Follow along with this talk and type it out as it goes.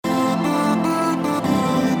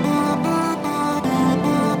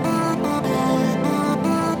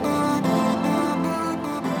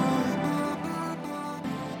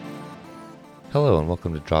Hello and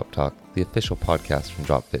welcome to Drop Talk, the official podcast from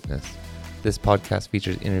Drop Fitness. This podcast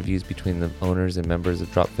features interviews between the owners and members of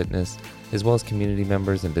Drop Fitness, as well as community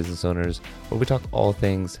members and business owners, where we talk all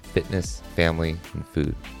things fitness, family, and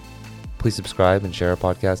food. Please subscribe and share our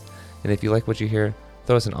podcast, and if you like what you hear,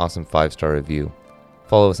 throw us an awesome 5-star review.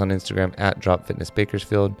 Follow us on Instagram at Drop Fitness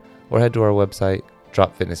Bakersfield, or head to our website,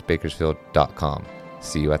 dropfitnessbakersfield.com.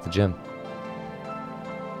 See you at the gym.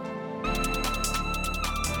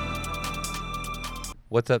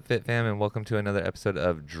 What's up, Fit Fam, and welcome to another episode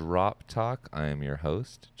of Drop Talk. I am your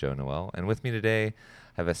host, Joe Noel, and with me today, I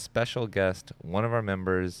have a special guest, one of our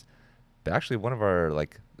members, actually one of our,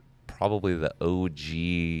 probably the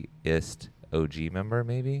OG-ist OG member,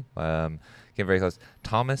 maybe? Getting very close.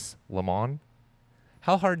 Thomas Lamond.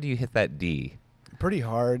 How hard do you hit that D? Pretty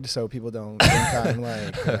hard, so people don't think I'm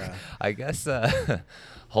I guess,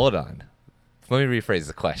 hold on. Let me rephrase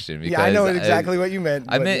the question. Because yeah, I know exactly what you meant.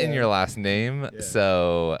 I meant in your last name. Yeah.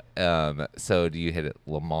 So do you hit it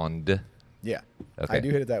Lamond? Yeah, Okay. I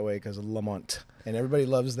do hit it that way because of Lamont. And everybody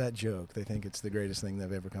loves that joke. They think it's the greatest thing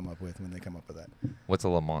they've ever come up with when they come up with that. What's a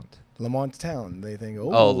Lamont? Lamont town. They think,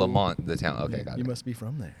 Oh, Lamont, the town. Okay, got it. You must be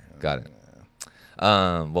from there. Got it.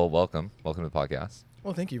 Well, welcome to the podcast.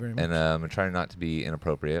 Well, thank you very much. And I'm trying not to be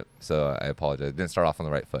inappropriate, so I apologize. Didn't start off on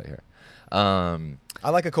the right foot here. I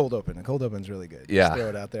like a cold open. A cold open's really good. Yeah. Just throw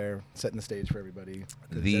it out there, setting the stage for everybody.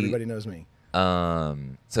 Everybody knows me.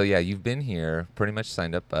 So yeah, you've been here, pretty much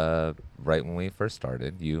signed up right when we first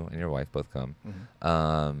started. You and your wife both come.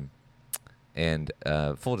 Mm-hmm. And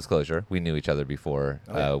full disclosure, we knew each other before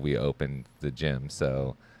we opened the gym,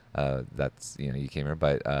 so that's, you came here.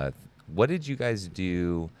 But what did you guys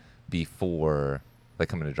do before,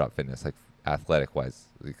 coming to Drop Fitness, athletic wise?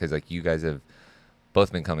 Because you guys have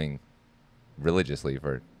both been coming religiously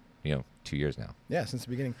for 2 years now. Yeah, since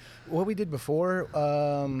the beginning. What we did before,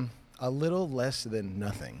 a little less than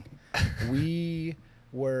nothing. We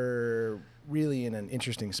were really in an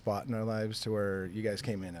interesting spot in our lives to where you guys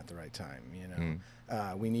came in at the right time.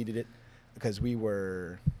 We needed it because we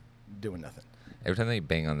were doing nothing. Every time that you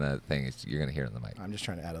bang on that thing, you're going to hear it in the mic. I'm just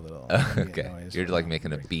trying to add a little Okay. noise. You're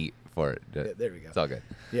making a beat for it. Yeah, there we go. It's all good.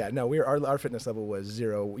 Yeah, no, our fitness level was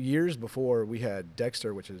 0. Years before, we had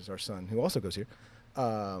Dexter, which is our son, who also goes here.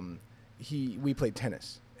 We played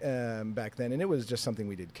tennis back then, and it was just something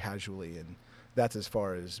we did casually, and that's as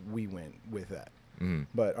far as we went with that. Mm-hmm.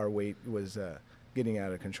 But our weight was getting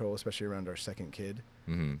out of control, especially around our second kid.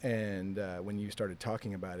 Mm-hmm. And when you started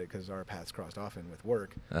talking about it, because our paths crossed often with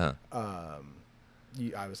work, Uh-huh.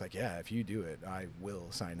 I was like, yeah, if you do it, I will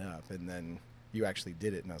sign up. And then you actually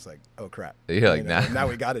did it, and I was like, oh, crap. You're like, nah. Now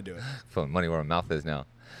we got to do it. Putting money where our mouth is now.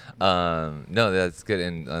 No, that's good.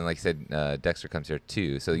 And like you said, Dexter comes here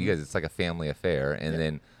too. So you guys, it's like a family affair. And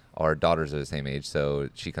then our daughters are the same age, so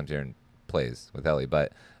she comes here and plays with Ellie.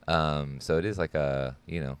 But so it is like a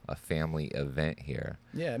family event here.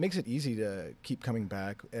 Yeah, it makes it easy to keep coming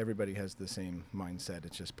back. Everybody has the same mindset.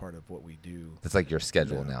 It's just part of what we do. It's like your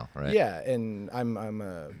schedule now, right? Yeah, and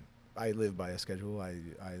I live by a schedule. I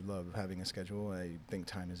love having a schedule. I think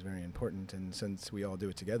time is very important, and since we all do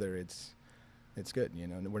it together, it's good.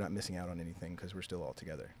 We're not missing out on anything because we're still all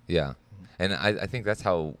together. Yeah, and I think that's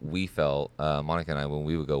how we felt, Monica and I, when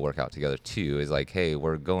we would go work out together too. Is like, hey,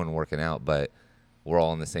 we're going working out, but we're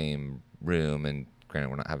all in the same room, and granted,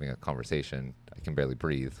 we're not having a conversation. I can barely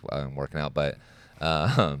breathe while I'm working out, but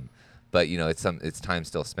it's time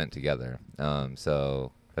still spent together.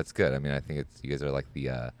 So that's good. I mean, I think you guys are like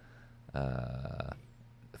the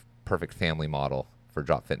perfect family model for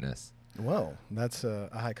Drop Fitness. Well, that's a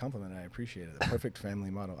high compliment. I appreciate it. A perfect family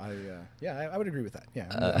model. I would agree with that. Yeah,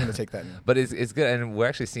 I'm going to take that. But it's good, and we're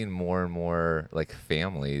actually seeing more and more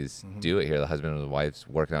families do it here. The husband and the wife's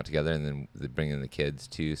working out together, and then they bring in the kids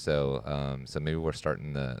too. So so maybe we're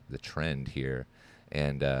starting the trend here,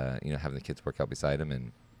 and having the kids work out beside them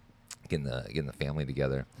and getting the family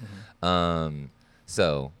together.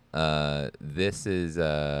 So this is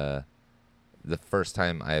the first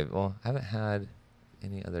time I haven't had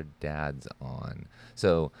any other dads on.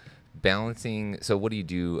 So balancing. So what do you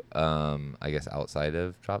do? I guess outside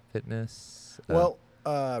of Drop Fitness.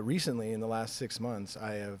 Recently in the last 6 months,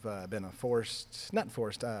 I have been forced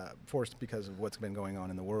because of what's been going on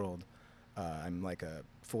in the world. I'm like a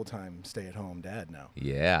full-time stay-at-home dad now.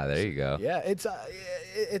 Yeah, there you go. Yeah, it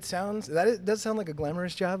does sound like a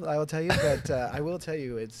glamorous job, I will tell you, but I will tell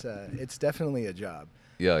you it's definitely a job.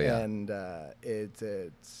 Yeah. And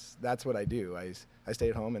that's what I do. I stay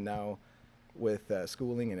at home, and now with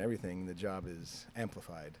schooling and everything, the job is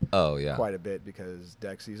amplified. Oh yeah. Quite a bit because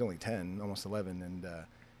Dex, he's only 10, almost 11, and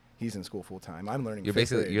He's in school full time. I'm learning. You're fifth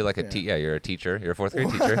basically grade. you're like a you're a teacher. You're a fourth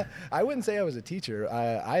grade teacher. I wouldn't say I was a teacher.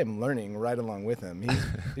 I am learning right along with him.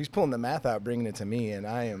 He's pulling the math out, bringing it to me, and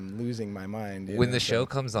I am losing my mind. When the show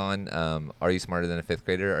comes on, are you smarter than a fifth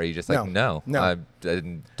grader? Or are you just like, no, I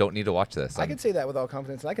don't need to watch this? I can say that with all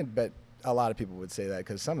confidence, and I can bet a lot of people would say that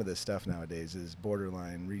because some of this stuff nowadays is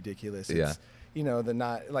borderline ridiculous. It's,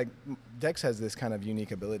 Dex has this kind of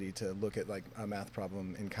unique ability to look at like a math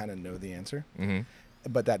problem and kind of know the answer,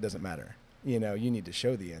 but that doesn't matter. You need to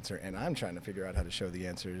show the answer, and I'm trying to figure out how to show the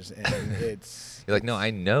answers, and you're like, no, I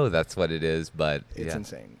know that's what it is, but it's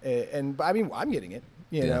insane. And I mean, I'm getting it,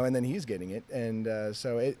 you know, and then he's getting it, and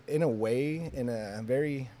so it, in a way, in a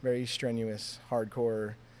very, very strenuous,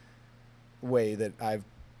 hardcore way that I've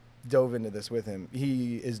dove into this with him,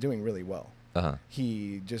 he is doing really well.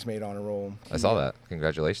 He just made honor roll. I saw that.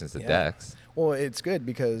 Congratulations to Dex. Well, it's good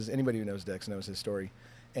because anybody who knows Dex knows his story.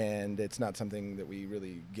 And it's not something that we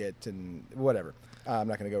really get, and whatever. I'm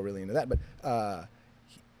not going to go really into that, but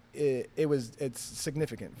it's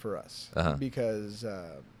significant for us because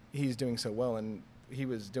he's doing so well, and he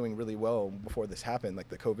was doing really well before this happened, like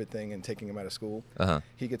the COVID thing and taking him out of school.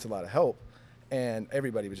 He gets a lot of help, and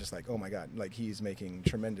everybody was just like, oh my God, like he's making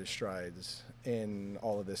tremendous strides in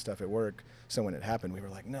all of this stuff at work. So when it happened, we were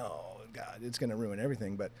like, no, God, it's going to ruin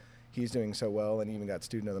everything. But he's doing so well, and even got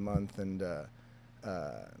Student of the Month, and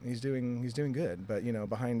he's doing good. But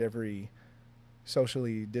behind every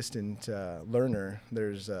socially distant learner,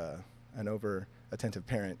 there's an over attentive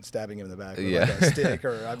parent stabbing him in the back with like a stick,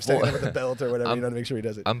 or I'm standing there with a belt or whatever, to make sure he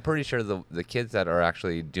does it. I'm pretty sure the kids that are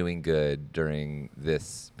actually doing good during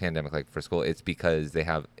this pandemic, like for school, it's because they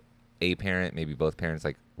have a parent, maybe both parents,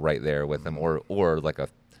 like right there with them, or like a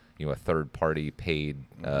third party paid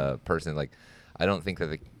person. Like, I don't think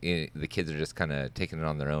that the kids are just kind of taking it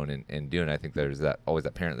on their own and doing it. I think there's always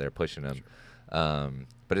that parent there pushing them.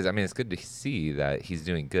 But it's good to see that he's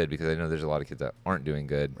doing good, because I know there's a lot of kids that aren't doing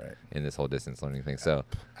good in this whole distance learning thing. So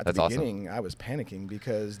at that's the awesome. beginning, I was panicking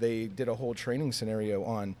because they did a whole training scenario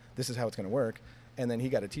on this is how it's going to work. And then he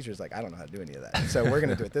got a teacher's like, I don't know how to do any of that. So we're going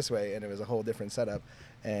to do it this way. And it was a whole different setup.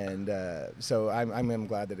 And so I'm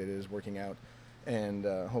glad that it is working out, and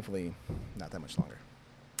hopefully not that much longer.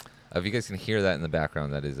 If you guys can hear that in the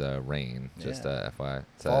background, that is rain. Just FYI.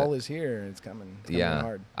 Fall is here. It's coming. It's coming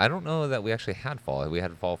hard. I don't know that we actually had fall. We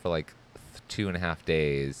had fall for like 2.5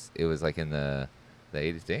 days. It was like in the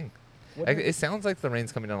 80s. Dang. It sounds like the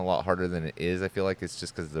rain's coming down a lot harder than it is. I feel like it's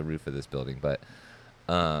just because of the roof of this building. But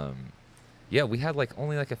we had like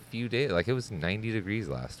only like a few days. Like it was 90 degrees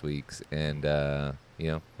last week, and and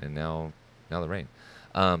now the rain.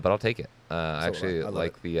 But I'll take it. Actually, I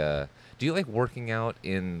like the. Do you like working out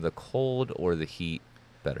in the cold or the heat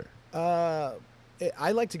better?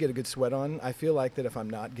 I like to get a good sweat on. I feel like that if I'm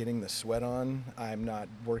not getting the sweat on, I'm not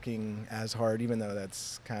working as hard, even though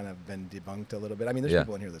that's kind of been debunked a little bit. I mean, there's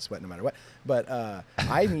people in here that sweat no matter what. But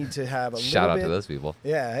I need to have a little bit. Shout out to those people.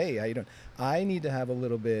 Yeah, hey, how you doing? I need to have a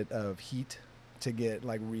little bit of heat to get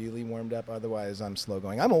like really warmed up. Otherwise, I'm slow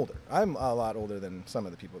going. I'm older. I'm a lot older than some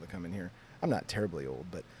of the people that come in here. I'm not terribly old,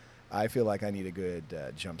 but I feel like I need a good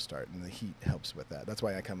jump start, and the heat helps with that. That's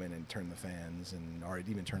why I come in and turn the fans or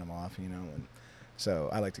even turn them off, and so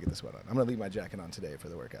I like to get the sweat on. I'm going to leave my jacket on today for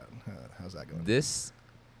the workout. How's that going?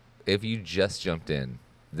 If you just jumped in,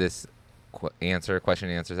 this question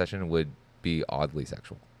and answer session would be oddly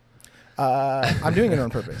sexual. I'm doing it on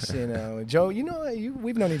purpose, Joe,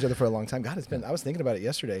 we've known each other for a long time. God, I was thinking about it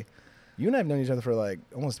yesterday. You and I have known each other for like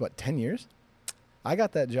almost 10 years? I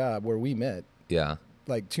got that job where we met. Yeah.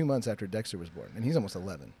 Like 2 months after Dexter was born, and he's almost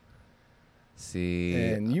 11. See.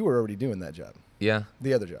 And you were already doing that job. Yeah.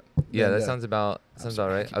 The other job. Yeah, that sounds about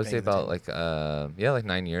right. I would say about like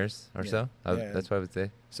 9 years or so. That's what I would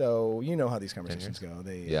say. So you know how these conversations go.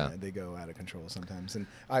 They go out of control sometimes. And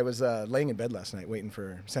I was laying in bed last night waiting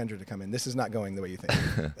for Sandra to come in. This is not going the way you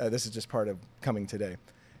think. This is just part of coming today.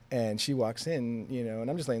 And she walks in, and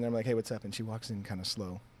I'm just laying there. I'm like, hey, what's up? And she walks in kind of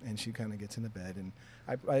slow, and she kind of gets in the bed, and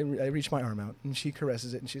I reach my arm out, and she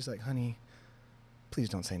caresses it, and she's like, honey, please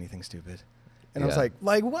don't say anything stupid. And I was like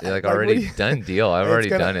what? You're like already done deal. I've already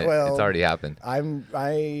done it. Well, it's already happened.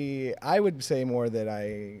 I would say more that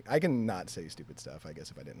I can not say stupid stuff, I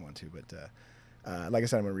guess, if I didn't want to. But like I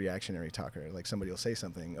said, I'm a reactionary talker. Like somebody will say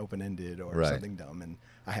something open-ended or something dumb, and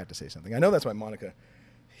I have to say something. I know that's why Monica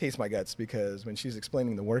hates my guts, because when she's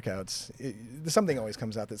explaining the workouts, something always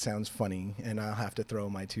comes out that sounds funny, and I'll have to throw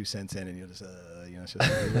my 2 cents in, and you'll just, it's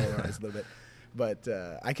just roll our eyes a little bit. But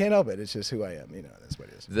I can't help it. It's just who I am. That's what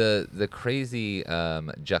it is. The crazy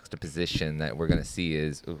juxtaposition that we're gonna see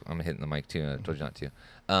is I'm hitting the mic too. I told you not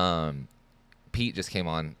to. Pete just came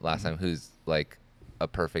on last time, who's like a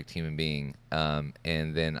perfect human being, and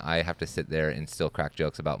then I have to sit there and still crack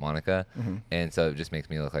jokes about Monica, and so it just makes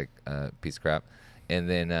me look like a piece of crap. And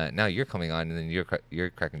then now you're coming on, and then you're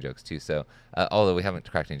cracking jokes too. So although we haven't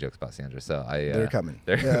cracked any jokes about Sandra, so they're coming.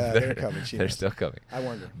 They're coming. They're still coming. I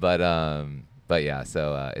wonder. But yeah,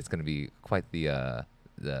 so it's going to be quite the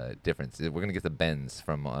difference. We're going to get the bends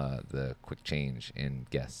from the quick change in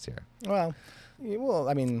guests here. Well,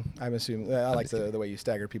 I mean, I'm assuming I like the way you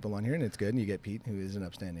stagger people on here, and it's good. And you get Pete, who is an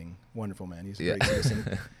upstanding, wonderful man. He's a great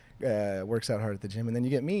citizen. Works out hard at the gym, and then you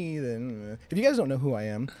get me. Then, if you guys don't know who I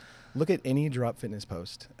am, look at any Drop Fitness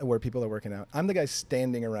post where people are working out. I'm the guy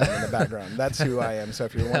standing around in the background. That's who I am. So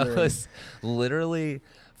if you're wondering, that was literally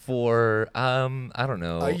for I don't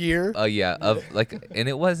know, a year. Yeah, of like, and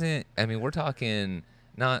it wasn't. I mean, we're talking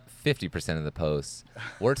not 50% of the posts.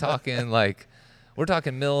 We're talking like. We're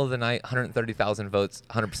talking middle of the night, 130,000 votes,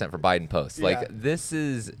 100% for Biden posts. Yeah. Like, this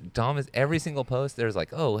is Dom. Every single post, there's like,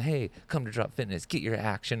 oh, hey, come to Drop Fitness, get your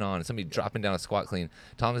action on. Somebody dropping down a squat clean.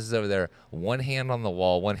 Thomas is over there, one hand on the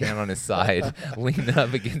wall, one hand on his side, leaning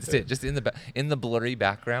up against it, just in the blurry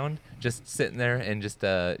background, just sitting there and just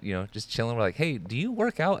just chilling. We're like, hey, do you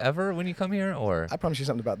work out ever when you come here? Or I promise you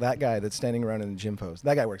something about that guy that's standing around in the gym post.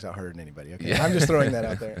 That guy works out harder than anybody. Okay, yeah. I'm just throwing that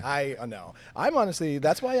out there. I know. I'm honestly.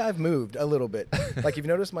 That's why I've moved a little bit. Like, you've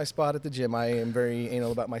noticed my spot at the gym, I am very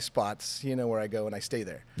anal about my spots, where I go and I stay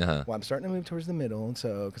there. Uh-huh. Well, I'm starting to move towards the middle,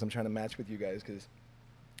 so because I'm trying to match with you guys, because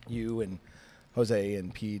you and Jose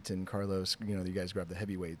and Pete and Carlos, you guys grab the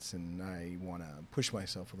heavy weights, and I want to push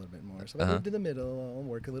myself a little bit more. So if I move to the middle, I'll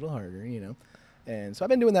work a little harder, And so I've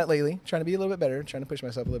been doing that lately, trying to be a little bit better, trying to push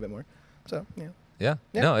myself a little bit more. So, yeah.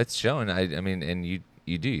 No, it's showing. I mean, and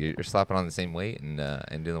you do. You're slapping on the same weight and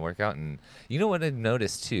doing the workout. And you know what I've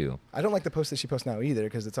noticed too? I don't like the post that she posts now either,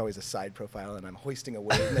 because it's always a side profile and I'm hoisting a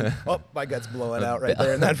weight and then, my gut's blowing out right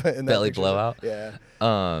there in that belly picture. blowout.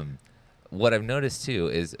 Yeah. What I've noticed too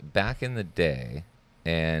is back in the day,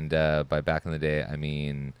 and by back in the day I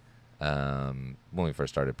mean when we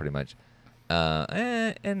first started, pretty much,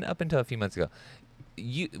 and up until a few months ago.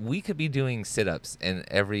 We could be doing sit-ups, and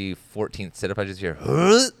every 14th sit-up I just hear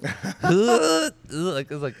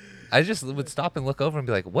like I just would stop and look over and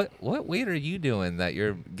be like, what weight are you doing that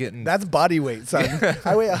you're getting? That's body weight, son.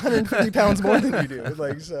 I weigh 150 pounds more than you do.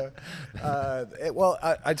 Like, so,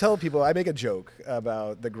 I tell people, I make a joke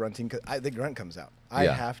about the grunting, because the grunt comes out. I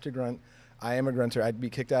have to grunt. I am a grunter. I'd be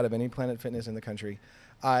kicked out of any Planet Fitness in the country.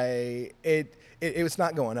 It's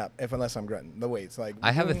not going up unless I'm grunting. The weights, like,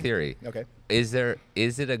 I have a theory. Okay. Is it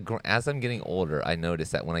as I'm getting older, I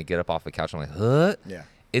notice that when I get up off the couch, I'm like, huh? Yeah.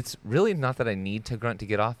 It's really not that I need to grunt to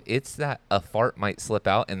get off. It's that a fart might slip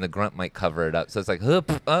out and the grunt might cover it up. So it's like, huh,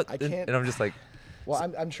 I can't. And I'm just like. Well,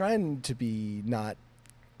 I'm trying to be not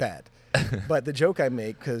bad. But the joke I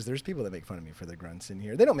make, because there's people that make fun of me for the grunts in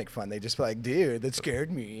here. They don't make fun. They just be like, dude, that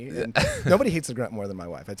scared me. And nobody hates the grunt more than my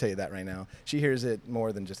wife. I tell you that right now. She hears it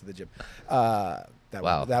more than just at the gym. That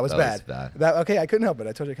was bad. Okay, I couldn't help it.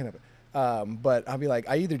 I told you I couldn't help it. But I'll be like,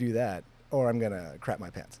 I either do that or I'm going to crap my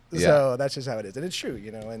pants. Yeah. So that's just how it is. And it's true,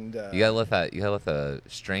 And you got to let the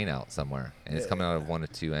strain out somewhere. And it's coming out of one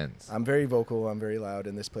of two ends. I'm very vocal. I'm very loud.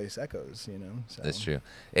 And this place echoes, So. That's true.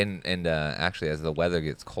 And actually, as the weather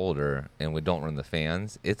gets colder and we don't run the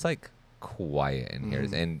fans, it's like quiet in here.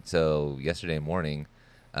 And so yesterday morning,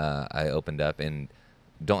 I opened up and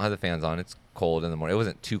don't have the fans on. It's cold in the morning. It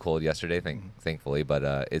wasn't too cold yesterday, thankfully,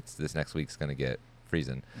 but it's this next week's going to get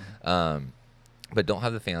freezing. But don't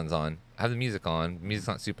have the fans on. Have the music on. The music's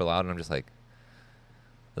not super loud, and I'm just like,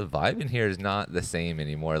 the vibe in here is not the same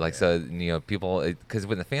anymore. Like, so, people, because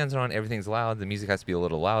when the fans are on, everything's loud. The music has to be a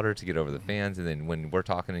little louder to get over the fans. And then when we're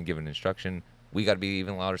talking and giving instruction, we got to be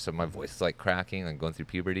even louder. So my voice is like cracking. I'm going through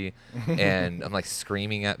puberty. And I'm like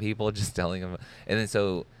screaming at people, just telling them. And then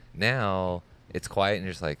so now it's quiet, and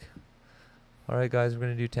you're just like, all right, guys, we're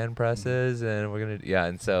going to do 10 presses, and we're going to,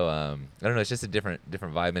 and so, I don't know, it's just a different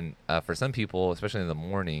vibe, and for some people, especially in the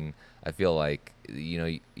morning, I feel like,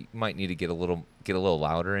 you might need to get a little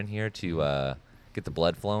louder in here to get the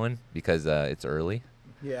blood flowing, because it's early.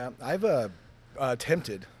 Yeah, I've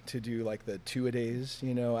attempted to do, like, the 2-a-days,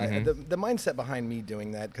 the mindset behind me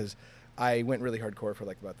doing that, because I went really hardcore for,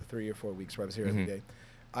 like, about the 3 or 4 weeks where I was here every day.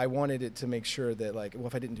 I wanted it to make sure that, like, well,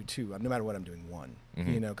 if I didn't do 2, no matter what, I'm doing 1,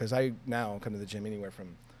 because I now come to the gym anywhere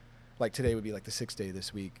from, like, today would be like the 6th day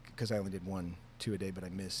this week, because I only did 2 a day, but I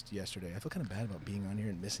missed yesterday. I feel kind of bad about being on here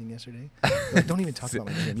and missing yesterday. Like, don't even talk about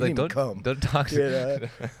my gym. You didn't even come. Don't talk to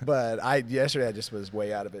me. But yesterday I just was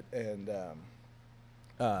way out of it, and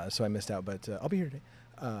so I missed out, but I'll be here today.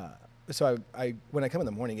 so I when I come in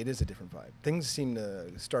the morning, it is a different vibe. Things seem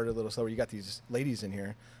to start a little slower. You got these ladies in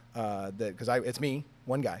here because it's me,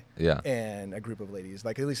 one guy, and a group of ladies,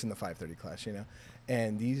 like at least in the 5:30 class,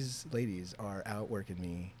 and these ladies are outworking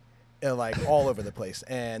me like all over the place,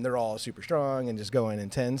 and they're all super strong and just going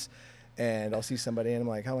intense. And I'll see somebody, and I'm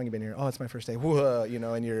like, "How long you been here?" "Oh, it's my first day." Whoa,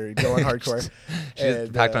 and you're going hardcore.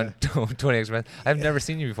 Just packed on 20 extra minutes. I've never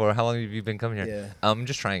seen you before. How long have you been coming here? Yeah. I'm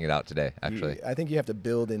just trying it out today, actually. I think you have to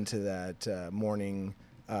build into that morning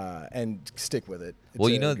and stick with it.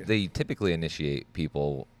 They typically initiate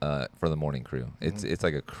people for the morning crew. It's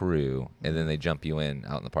like a crew, and then they jump you in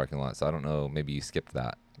out in the parking lot. So I don't know. Maybe you skipped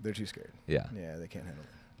that. They're too scared. Yeah. Yeah, they can't handle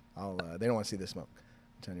it. They don't want to see the smoke.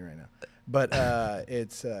 I'm telling you right now. But but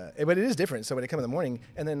it is different. So when I come in the morning,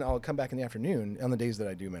 and then I'll come back in the afternoon on the days that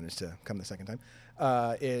I do manage to come the second time.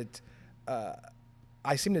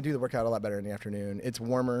 I seem to do the workout a lot better in the afternoon. It's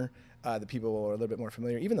warmer. The people are a little bit more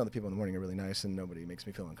familiar, even though the people in the morning are really nice and nobody makes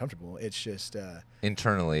me feel uncomfortable. It's just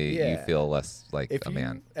internally you feel less like a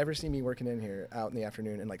man. If you ever see me working in here out in the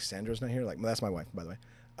afternoon, and like Sandra's not here, that's my wife, by the way.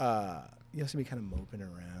 You'll see me kind of moping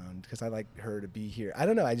around because I like her to be here. I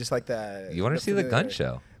don't know. I just like that. You want to see the gun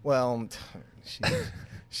show? Well,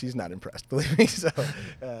 she's not impressed, believe me. So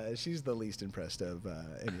she's the least impressed of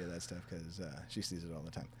any of that stuff because she sees it all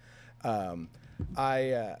the time. It's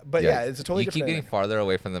a totally different. You keep getting farther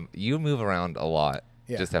away from them. You move around a lot.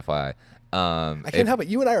 Yeah. Just FYI. I can't help it.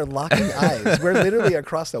 You and I are locking eyes. We're literally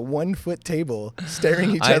across a 1-foot table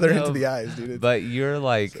staring each other into the eyes, dude. But you're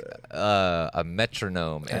like a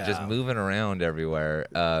metronome and just moving around everywhere,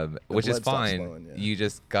 which is fine. Flowing, You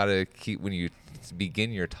just got to keep, when you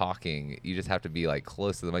begin your talking, you just have to be like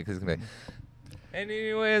close to the mic because it's going to be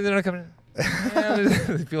anyway, they're not coming.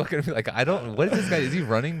 People are gonna be like, what is this guy? Is he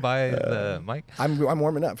running by the mic? I'm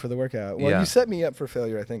warming up for the workout. Well, you set me up for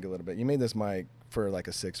failure, I think, a little bit. You made this mic for like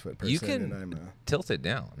a 6-foot person. You can tilt it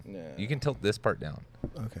down. Yeah. You can tilt this part down.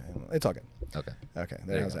 Okay, well, it's all good. Okay.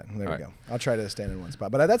 There we go. I'll try to stand in one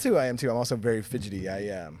spot. But that's who I am too. I'm also very fidgety.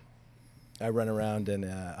 I run around and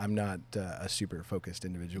I'm not a super focused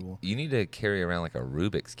individual. You need to carry around like a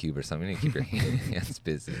Rubik's Cube or something. You need to keep your hands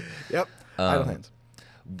busy. Yep. Idle hands.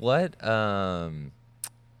 What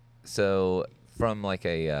so from like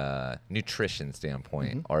a nutrition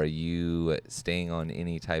standpoint, are you staying on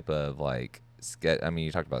any type of like I mean,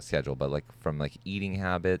 you talked about schedule, but like from like eating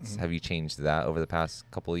habits, have you changed that over the past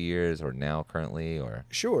couple of years or now currently or?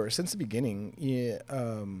 Sure. Since the beginning,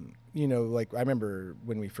 like I remember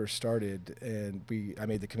when we first started and I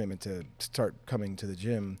made the commitment to start coming to the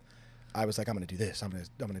gym. I was like, I'm going to do this. I'm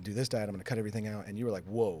going to do this diet. I'm going to cut everything out. And you were like,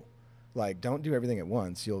 whoa. Like, don't do everything at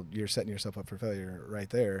once. You're setting yourself up for failure right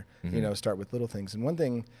there. Start with little things. And one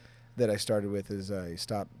thing that I started with is I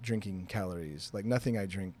stopped drinking calories. Like, nothing I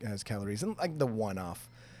drink has calories. And like the one-off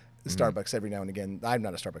Starbucks every now and again. I'm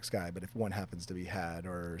not a Starbucks guy, but if one happens to be had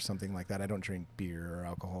or something like that, I don't drink beer or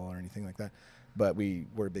alcohol or anything like that. But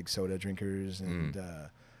we're big soda drinkers and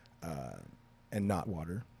not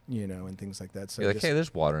water. And things like that. So you're like, hey,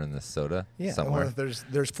 there's water in this soda somewhere. Well,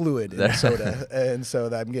 there's fluid in soda, and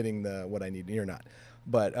so I'm getting what I need. You're not.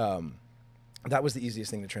 But that was the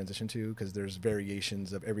easiest thing to transition to because there's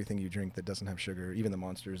variations of everything you drink that doesn't have sugar. Even the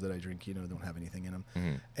Monsters that I drink, don't have anything in them.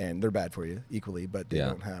 And they're bad for you equally, but they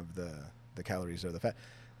don't have the calories or the fat.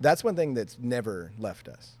 That's one thing that's never left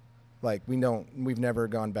us. Like, we've never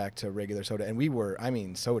gone back to regular soda.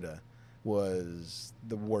 And soda was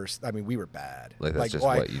the worst. I mean, we were bad. Like, that's just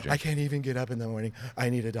what you drink. I can't even get up in the morning.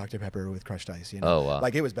 I need a Dr. Pepper with crushed ice. Oh, wow.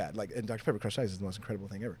 Like, it was bad. Like, and Dr. Pepper crushed ice is the most incredible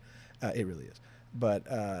thing ever. It really is. But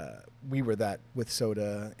we were that with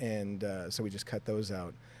soda, and so we just cut those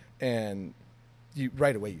out. And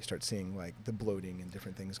right away you start seeing like the bloating and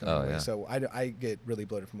different things going away. So I get really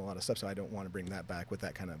bloated from a lot of stuff, so I don't want to bring that back with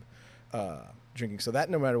that kind of drinking. So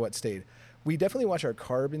that no matter what stayed. We definitely watch our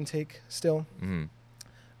carb intake still.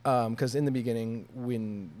 Because in the beginning,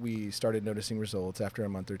 when we started noticing results after a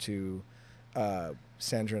month or two,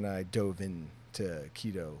 Sandra and I dove into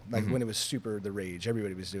keto. Like when it was super the rage,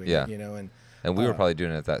 everybody was doing it, and we were probably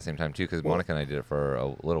doing it at that same time too, because Monica and I did it for a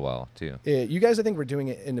little while too. You guys, I think, were doing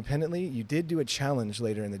it independently. You did do a challenge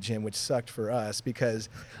later in the gym, which sucked for us because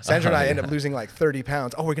Sandra and I ended up losing like 30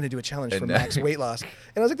 pounds. Oh, we're going to do a challenge for max weight loss. And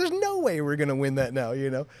I was like, there's no way we're going to win that now,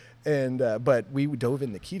 And but we dove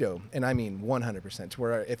into keto, and I mean 100%. To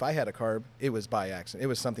where if I had a carb, it was by accident. It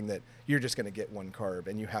was something that you're just going to get one carb,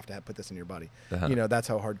 and you have to put this in your body. That's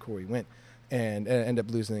how hardcore we went, and end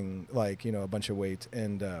up losing like a bunch of weight.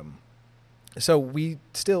 And so we're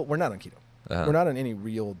not on keto. We're not on any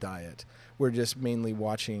real diet. We're just mainly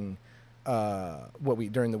watching what we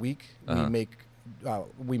during the week.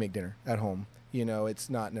 We make dinner at home. You know, it's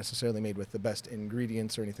not necessarily made with the best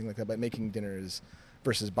ingredients or anything like that, but making dinners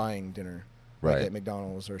versus buying dinner. Like Right. at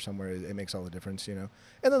McDonald's or somewhere, it makes all the difference, you know.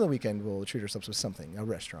 And then the weekend, we'll treat ourselves with something, a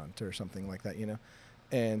restaurant or something like that, you know.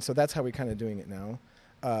 And so that's how we're kind of doing it now.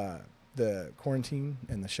 The quarantine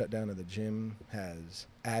and the shutdown of the gym has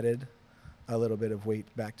added a little bit of weight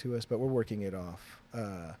back to us, but we're working it off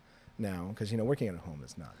now because, you know, working at home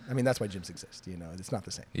is not. I mean, that's why gyms exist, you know. It's not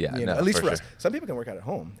the same. Yeah, you know, no, at least for for us. sure. Some people can work out at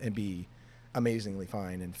home and be amazingly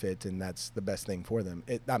fine and fit, and that's the best thing for them.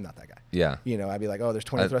 I'm not that guy. Yeah. You know, I'd be like, oh, there's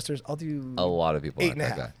 20 thrusters. I'll do A lot of people eight aren't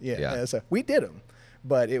and a that half. guy. Yeah. Yeah. So we did them,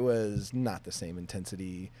 but it was not the same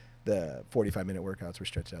intensity. The 45-minute workouts were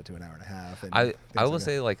stretched out to an hour and a half. And I things will like that.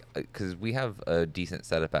 say, like, because we have a decent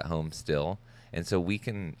setup at home still, and so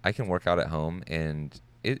I can work out at home, and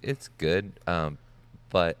it's good.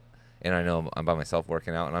 But I know I'm by myself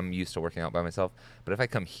working out, and I'm used to working out by myself. But if I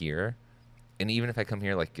come here, and even if I come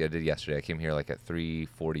here like I did yesterday, I came here like at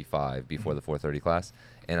 3:45 before the 4:30 class,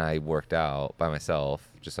 and I worked out by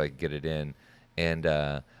myself just so I could get it in. And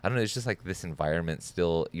I don't know, it's just like this environment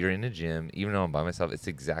still. You're in a gym, even though I'm by myself. It's the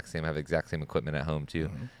exact same. I have the exact same equipment at home too,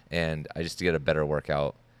 and I just get a better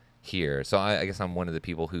workout here. So I guess I'm one of the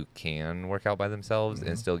people who can work out by themselves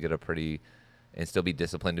and still get and still be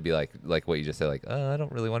disciplined to be like what you just said, like, I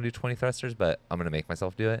don't really want to do 20 thrusters, but I'm gonna make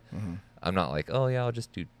myself do it. I'm not like, oh yeah, I'll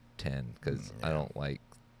just do 10 because I don't like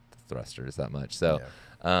thrusters that much. So,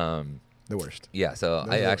 the worst. yeah. So Those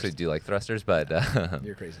I are the actually worst. do like thrusters, but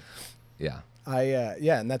You're crazy. yeah.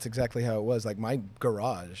 Yeah, and that's exactly how it was. Like my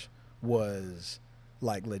garage was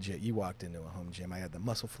like legit. You walked into a home gym. I had the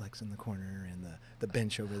muscle flex in the corner and the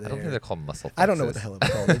bench over there. I don't think they're called muscle. I don't know what the hell it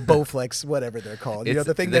was called. The Bowflex, whatever they're called. You know, It's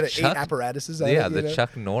the thing the that Chuck- eight apparatuses. On Yeah, it, you the know?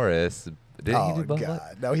 Chuck Norris. Did Oh he do Bowflex?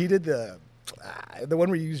 God, no, he did the one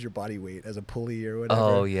where you use your body weight as a pulley or whatever.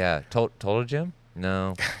 Oh yeah, Total Gym?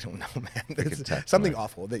 No. I don't know, man. could It's text something me.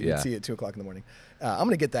 awful that Yeah. you'd see at 2:00 in the morning. I'm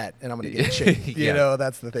gonna get that, and I'm gonna get in shape. You Yeah. know,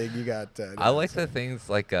 that's the thing. You got. I like the things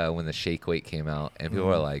like when the shake weight came out, and people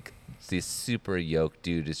were Mm-hmm. like, "This super yoked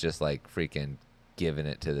dude is just like freaking giving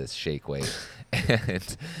it to this shake weight,"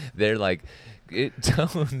 and they're like, "It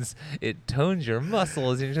tones your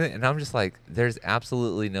muscles," and I'm just like, "There's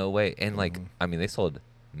absolutely no way." And like, I mean, they sold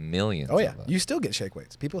millions. Oh yeah, of them. you still get shake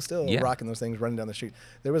weights. People still Yeah. rocking those things running down the street.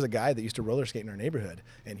 There was a guy that used to roller skate in our neighborhood,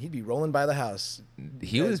 and he'd be rolling by the house.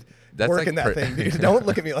 He uh, was that's working like that thing, dude. Don't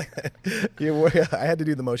look at me like that. I had to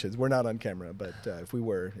do the motions. We're not on camera, but if we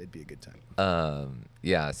were, it'd be a good time.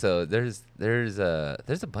 Yeah, so there's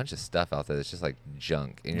a bunch of stuff out there that's just like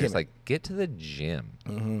junk, and you're just Gimmick. like, get to the gym,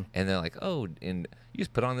 and they're like, oh, and you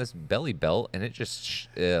just put on this belly belt, and it just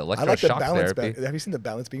I like the electroshock balance. therapy. Have you seen the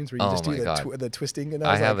balance beams where you Oh just do my the, God. the twisting? And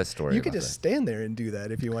I was have like, a story You could about just that. stand there and do that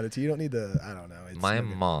if you wanted to. You don't need the. I don't know. It's My no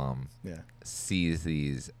good. mom Yeah. sees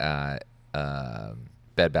these at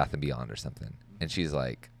Bed Bath and Beyond or something, and she's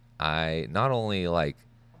like, I not only like,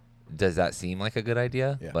 does that seem like a good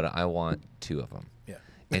idea, Yeah. but I want 2 of them. Yeah.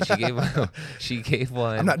 And she gave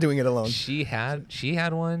one. I'm not doing it alone. She had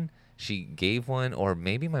one. She gave one, or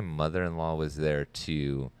maybe my mother-in-law was there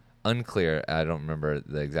too. Unclear. I don't remember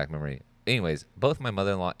the exact memory. Anyways, both my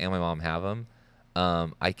mother-in-law and my mom have them.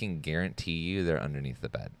 I can guarantee you they're underneath the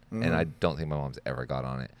bed, and I don't think my mom's ever got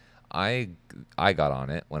on it. I got on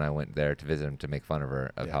it when I went there to visit him to make fun of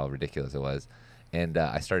her of Yeah. how ridiculous it was, and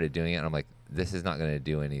I started doing it, and I'm like, this is not going to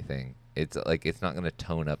do anything. It's like it's not going to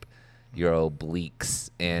tone up your obliques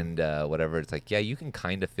and whatever. It's like, yeah, you can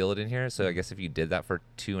kind of feel it in here. So I guess if you did that for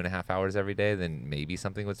 2.5 hours every day, then maybe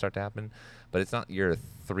something would start to happen. But it's not your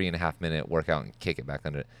 3.5 minute workout and kick it back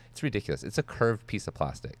under it. It's ridiculous. It's a curved piece of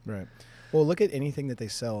plastic. Right. Well, look at anything that they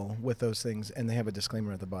sell with those things, and they have a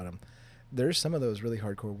disclaimer at the bottom. There's some of those really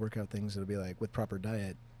hardcore workout things that'll be like, with proper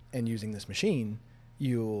diet and using this machine,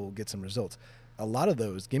 you'll get some results. A lot of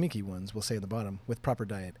those gimmicky ones will say at the bottom, with proper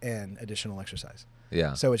diet and additional exercise.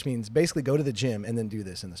 Yeah. So which means basically go to the gym and then do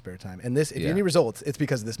this in the spare time. And this, if you Yeah. need results, it's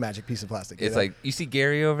because of this magic piece of plastic. you It's know? like, you see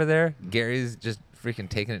Gary over there? Gary's just freaking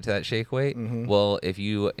taking it to that shake weight. Well, if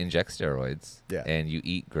you inject steroids Yeah. and you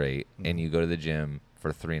eat great and you go to the gym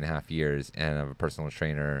for 3.5 years and have a personal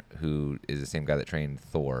trainer who is the same guy that trained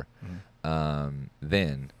Thor,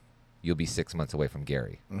 then you'll be 6 months away from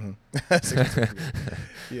Gary.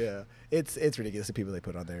 Yeah. it's ridiculous the people they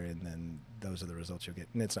put on there, and then those are the results you'll get,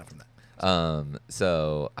 and it's not from that.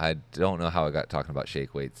 So I don't know how I got talking about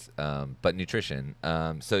shake weights, but nutrition.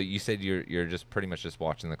 So you said you're just pretty much just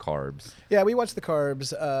watching the carbs. Yeah, we watch the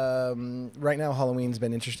carbs. Right now, Halloween's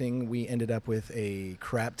been interesting. We ended up with a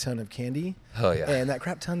crap ton of candy. Oh yeah, and that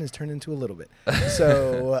crap ton has turned into a little bit.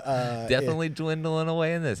 So definitely dwindling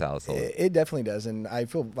away in this household. It definitely does, and I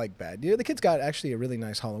feel like bad. The kids got actually a really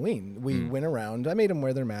nice Halloween. We went around. I made them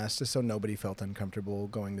wear their masks just so nobody felt uncomfortable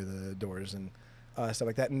going to the doors and stuff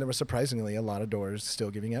like that. And there was surprisingly a lot of doors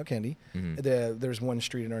still giving out candy. There's one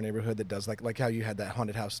street in our neighborhood that does like how you had that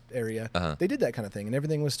haunted house area. They did that kind of thing, and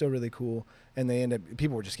everything was still really cool. And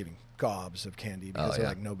people were just giving gobs of candy because they're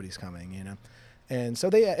like, nobody's coming, you know. And so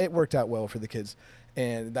it worked out well for the kids.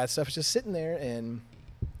 And that stuff is just sitting there. And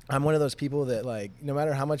I'm one of those people that, like, no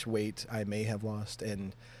matter how much weight I may have lost,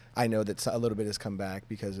 and I know that a little bit has come back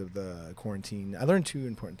because of the quarantine. I learned 2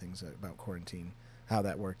 important things about quarantine, how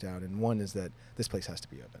that worked out. And one is that this place has to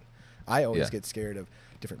be open. I always get scared of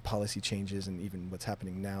different policy changes and even what's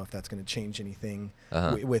happening now, if that's going to change anything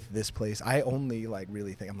with this place. I only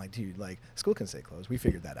really think, I'm like, dude, like, school can stay closed. We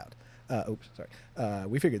figured that out.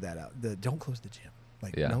 We figured that out. Don't close the gym.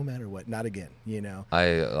 No matter what, not again, you know.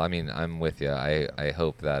 I mean, I'm with you. I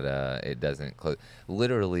hope that it doesn't close.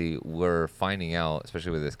 Literally, we're finding out,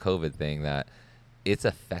 especially with this COVID thing, that it's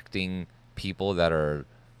affecting people that are,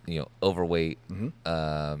 overweight,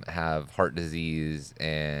 have heart disease,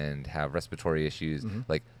 and have respiratory issues.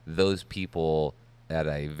 Like, those people at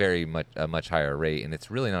a much higher rate, and it's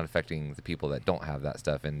really not affecting the people that don't have that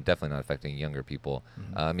stuff, and definitely not affecting younger people.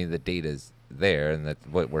 I mean, the data's there, and that's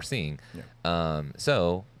what we're seeing.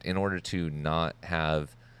 So in order to not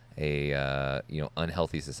have a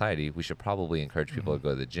unhealthy society, we should probably encourage people to go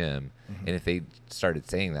to the gym. And if they started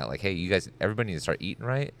saying that, like, hey, you guys, everybody needs to start eating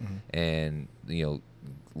right, and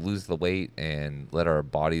lose the weight and let our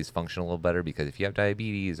bodies function a little better, because if you have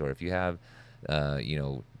diabetes, or if you have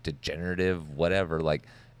degenerative whatever, like,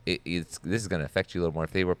 this is going to affect you a little more.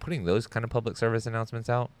 If they were putting those kind of public service announcements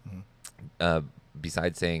out,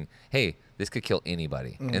 besides saying, hey, this could kill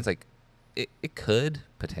anybody, and it's like, it could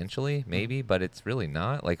potentially, maybe, but it's really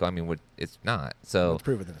not. Like, I mean, it's not. So it's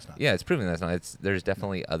proven that it's not. Yeah, it's proven that it's not. There's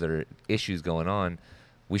definitely other issues going on.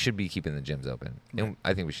 We should be keeping the gyms open, and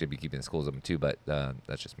I think we should be keeping the schools open too. But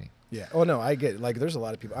that's just me. Yeah. Oh no, I get it. Like, there's a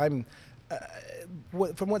lot of people.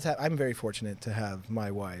 From what's happened, I'm very fortunate to have my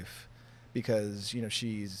wife, because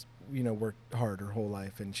she's worked hard her whole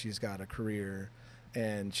life, and she's got a career,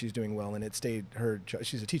 and she's doing well, and it stayed her.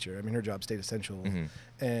 She's a teacher. I mean, her job stayed essential,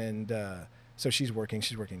 and so she's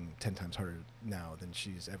working 10 times harder now than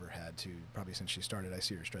she's ever had to, probably since she started. I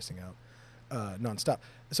see her stressing out nonstop.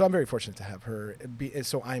 So I'm very fortunate to have her.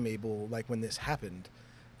 So I'm able, like, when this happened,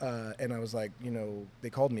 and I was like, they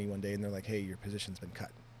called me one day and they're like, hey, your position's been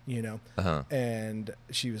cut. And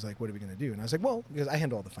she was like, what are we going to do? And I was like, well, because I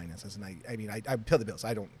handle all the finances, and I pay the bills.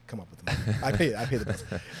 I don't come up with the money. I pay the bills,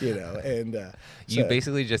 and you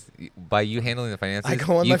basically just, by you handling the finances, I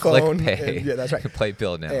go on you my click phone. pay. Yeah, that's right. Play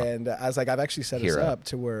bill now. And I was like, I've actually set us up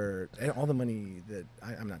to where, and all the money that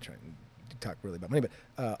I'm not trying to talk really about money,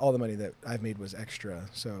 but all the money that I've made was extra,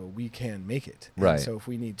 so we can make it. Right. And so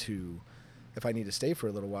if I need to stay for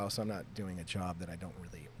a little while, so I'm not doing a job that I don't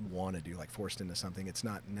really want to do, like forced into something, it's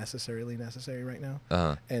not necessarily necessary right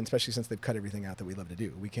now. And especially since they've cut everything out that we love to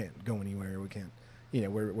do. We can't go anywhere. We can't,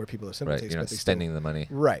 where people have symptoms. Right, you're not spending the money.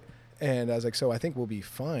 Right. And I was like, so I think we'll be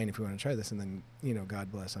fine if we want to try this. And then,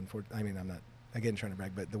 God bless, unfortunately, I mean, I'm not, again, trying to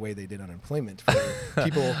brag, but the way they did unemployment for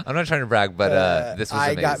people. I'm not trying to brag, but this was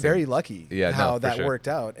amazing. I got very lucky how that sure. worked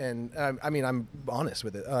out. And I mean, I'm honest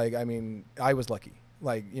with it. Like, I mean, I was lucky.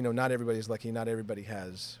 Like, not everybody's lucky. Not everybody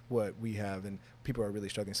has what we have, and people are really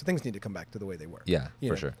struggling. So things need to come back to the way they were. Yeah,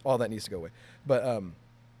 for sure. All that needs to go away. But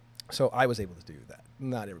so I was able to do that.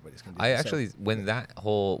 Not everybody's going to do that. I actually,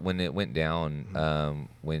 when it went down,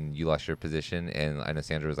 when you lost your position, and I know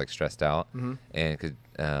Sandra was like stressed out, and because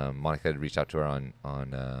Monica had reached out to her on I don't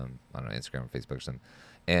know, Instagram or Facebook or something.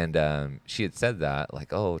 And she had said that,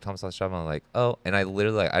 like, oh, Thomas lost his job. I'm like, oh, and I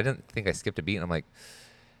literally, I didn't think I skipped a beat. And I'm like,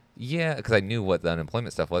 yeah, because I knew what the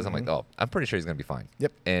unemployment stuff was. I'm like, oh, I'm pretty sure he's gonna be fine.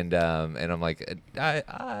 Yep. And I'm like,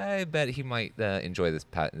 I bet he might enjoy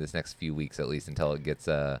this next few weeks at least until it gets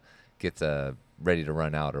ready to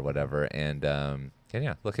run out or whatever. And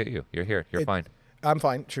yeah, look at you, you're here, you're fine. I'm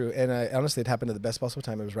fine, true. And honestly, it happened at the best possible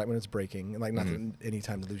time. It was right when it's breaking. And like, not that any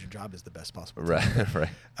time to lose your job is the best possible time.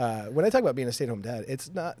 Right. When I talk about being a stay-at-home dad,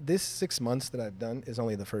 it's not, this 6 months that I've done is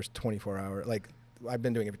only the first 24 hour. Like, I've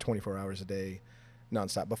been doing it for 24 hours a day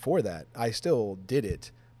nonstop. Before that, I still did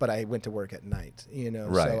it, but I went to work at night,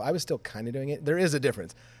 Right. So I was still kind of doing it. There is a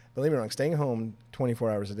difference. believe it or not, staying home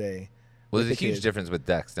 24 hours a day. Well, with there's a the huge kids. difference with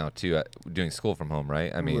Dex now too, doing school from home,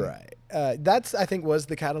 right? I mean, right. That's, I think, was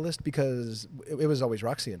the catalyst because it was always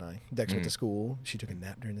Roxy and I. Dex went to school. She took a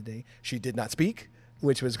nap during the day. She did not speak,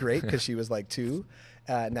 which was great because she was like 2.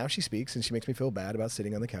 Now she speaks, and she makes me feel bad about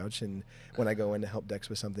sitting on the couch. And when I go in to help Dex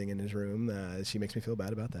with something in his room, she makes me feel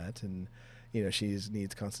bad about that. And she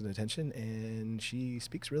needs constant attention, and she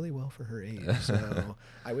speaks really well for her age. So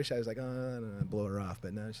I wish I was like, oh, I don't know, blow her off.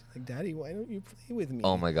 But now she's like, Daddy, why don't you play with me?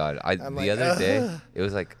 oh my God! I'm The like, other day "Ugh." it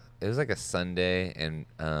was like a Sunday, and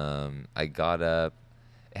I got up.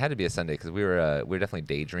 It had to be a Sunday because we were definitely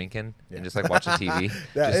day drinking Yeah. and just like watching TV.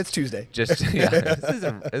 Yeah, Just- it's Tuesday. This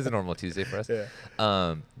is a normal Tuesday for us. Yeah.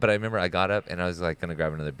 But I remember I got up and I was like gonna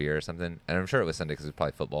grab another beer or something, and I'm sure it was Sunday because it was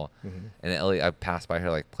probably football. Mm-hmm. And Ellie, I passed by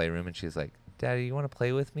her like playroom, and she's like, "Daddy, you want to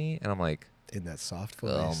play with me?" And I'm like, In that soft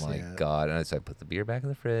voice. "Oh my yeah. God!" And so I put the beer back in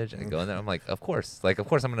the fridge, and I go in there. I'm like, "Of course I'm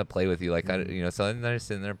gonna play with you." Like so then I just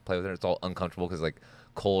sit in there and play with her. It's all uncomfortable because like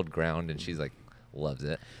cold ground, and she's like loves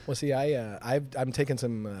it. Well, see, I'm taking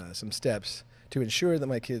some steps to ensure that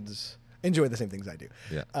my kids enjoy the same things I do.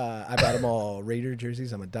 Yeah. I bought them all Raider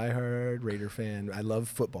jerseys. I'm a diehard Raider fan. I love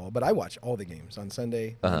football, but I watch all the games on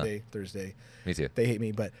Sunday, Monday, Thursday. Me too. They hate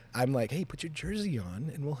me, but I'm like, hey, put your jersey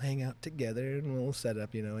on, and we'll hang out together, and we'll set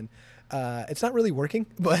up, And it's not really working,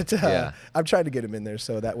 but Yeah. I'm trying to get them in there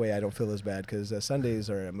so that way I don't feel as bad because Sundays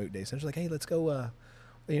are a moot day. So I'm just like, hey, let's go.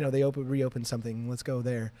 They reopened something. Let's go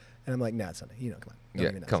there. And I'm like, nah, it's Sunday. Come on. Don't Yeah,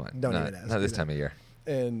 even ask. come on. Don't not, even ask. not this You know? time of year.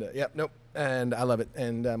 And nope. And I love it.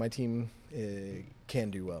 And my team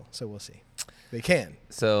can do well, so we'll see. They can.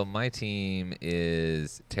 So my team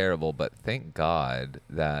is terrible, but thank God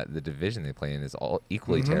that the division they play in is all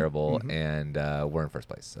equally terrible, and we're in first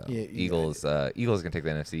place. So Yeah, Eagles gonna take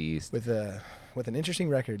the NFC East. With an interesting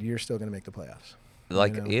record, you're still going to make the playoffs.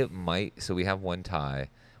 Like you know? it might. So we have one tie.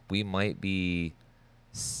 We might be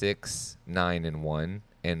 6-9-1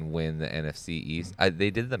 and win the NFC East. They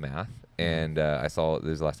did the math, and I saw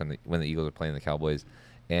this the last time when the Eagles were playing the Cowboys,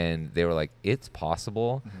 and they were like, it's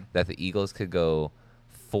possible that the Eagles could go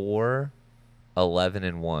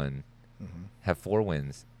 4-11-1, have 4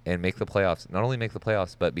 wins, and make the playoffs. Not only make the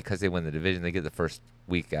playoffs, but because they win the division, they get the first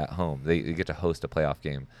week at home. They get to host a playoff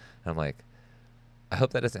game. And I'm like, I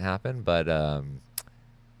hope that doesn't happen, but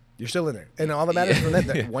You're still in there. And all that matters is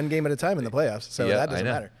that one game at a time in the playoffs. So Yeah, that I doesn't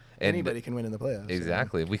know. matter. And Anybody can win in the playoffs. so.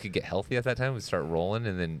 exactly. If we could get healthy at that time, we'd start rolling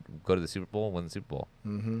and then go to the Super Bowl and win the Super Bowl.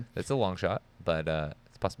 Mm-hmm. It's a long shot, but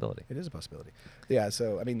it's a possibility. It is a possibility. Yeah,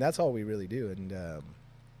 so, I mean, that's all we really do. And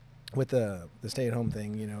with the stay-at-home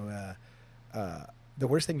thing, the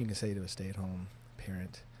worst thing you can say to a stay-at-home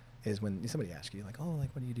parent is when somebody asks you, like, oh,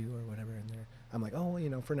 like, what do you do or whatever, and I'm like, oh,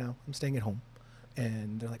 well, for now, I'm staying at home.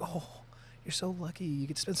 And they're like, oh, you're so lucky. You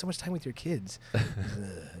get to spend so much time with your kids.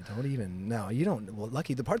 Don't even. No, you don't. Well,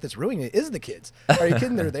 lucky. The part that's ruining it is the kids. Are you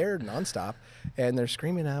kidding? They're there nonstop, and they're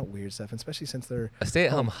screaming out weird stuff, and especially since they're A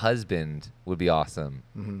stay-at-home husband would be awesome.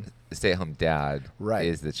 A stay-at-home dad Right.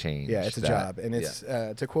 is the change. Yeah, it's a job, and it's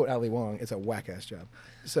to quote Ali Wong, it's a whack-ass job.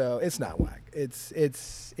 So it's not whack. It's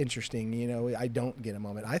interesting. I don't get a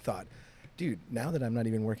moment. I thought, dude, now that I'm not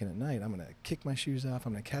even working at night, I'm gonna kick my shoes off.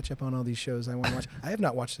 I'm gonna catch up on all these shows I want to watch. I have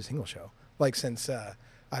not watched a single show since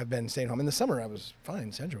I've been staying home. In the summer, I was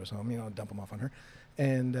fine. Sandra was home. I'll dump them off on her.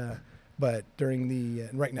 And but during the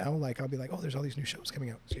right now, I'll be like, oh, there's all these new shows coming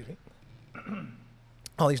out. Excuse me.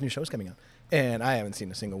 All these new shows coming out, and I haven't seen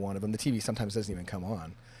a single one of them. The TV sometimes doesn't even come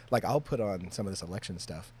on. I'll put on some of this election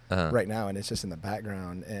stuff right now, and it's just in the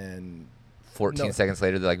background. And 14 seconds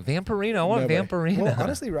later, they're like, Vampirino, I want Vampirino. Well,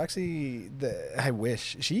 honestly, Roxy, I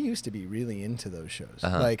wish she used to be really into those shows.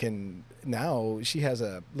 And now she has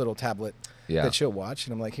a little tablet that she'll watch,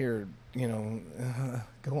 and I'm like, here, go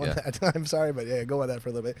on that. I'm sorry, but go on that for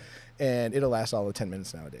a little bit, and it'll last all of 10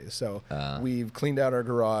 minutes nowadays. So we've cleaned out our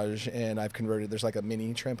garage, and I've converted. There's like a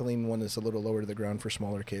mini trampoline one that's a little lower to the ground for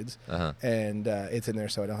smaller kids, and it's in there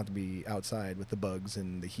so I don't have to be outside with the bugs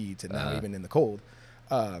and the heat, and now even in the cold.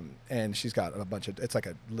 And she's got a bunch of, it's like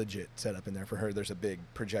a legit setup in there for her. There's a big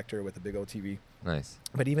projector with a big old TV. Nice.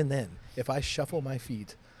 But even then, if I shuffle my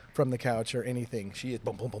feet from the couch or anything, she is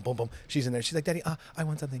boom, boom, boom, boom, boom. She's in there. She's like, Daddy, I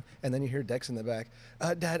want something. And then you hear Dex in the back,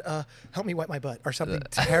 Dad, help me wipe my butt or something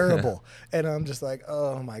terrible. And I'm just like,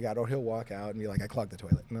 oh my God. Or he'll walk out and be like, I clogged the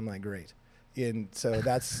toilet. And I'm like, great. And so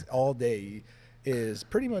that's all day is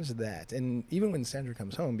pretty much that. And even when Sandra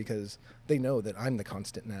comes home, because they know that I'm the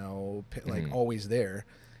constant now, always there,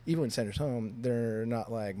 even when Sandra's home, they're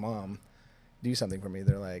not like, Mom, do something for me.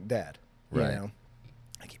 They're like, Dad, Right.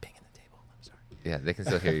 I keep banging the table. I'm sorry. Yeah, they can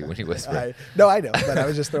still hear you when you whisper. No, I know, but I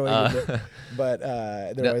was just throwing it in there. But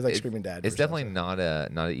they're always like screaming dad. It's definitely not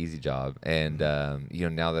an easy job. And,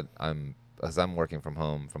 now that I'm working from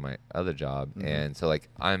home from my other job. And so like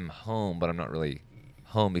I'm home, but I'm not really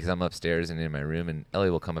home because I'm upstairs and in my room, and Ellie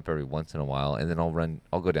will come up every once in a while, and then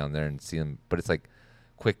I'll go down there and see him, but it's like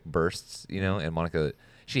quick bursts, and Monica,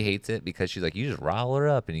 she hates it because she's like, you just rile her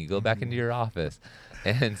up and you go back into your office.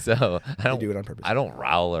 And so I don't do it on purpose. I don't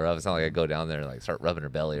rile her up. It's not like I go down there and like start rubbing her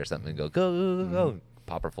belly or something and go, go,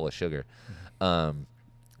 pop her full of sugar. But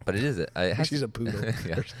it is she's a poodle.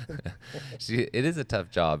 It is a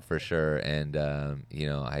tough job for sure. And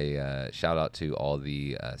I shout out to all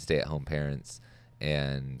the stay-at-home parents.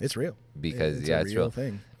 And it's real because it's it's real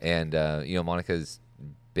thing. And Monica's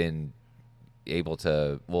been able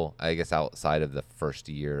to, well, I guess outside of the first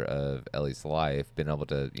year of Ellie's life, been able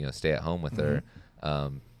to stay at home with her,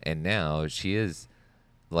 and now she is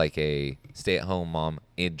like a stay-at-home mom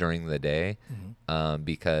during the day,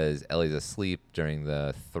 because Ellie's asleep during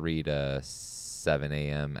the 3 to 7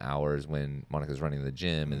 a.m. hours when Monica's running the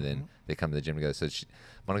gym, and then they come to the gym together. So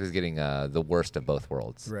Monica's getting the worst of both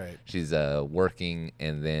worlds. Right. She's working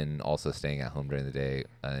and then also staying at home during the day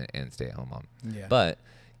and stay-at-home mom. Yeah. But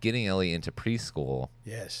getting Ellie into preschool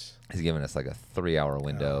has given us like a 3-hour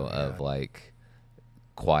window of like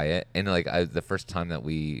quiet. And like the first time that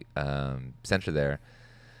we sent her there,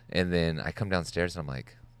 and then I come downstairs and I'm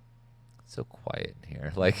like, it's so quiet in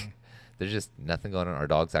here. Like there's just nothing going on. Our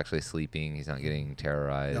dog's actually sleeping. He's not getting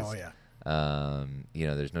terrorized. Oh yeah.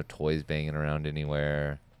 There's no toys banging around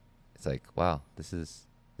anywhere. It's like, wow, this is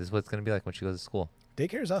what it's going to be like when she goes to school.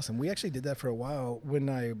 Daycare is awesome. We actually did that for a while. When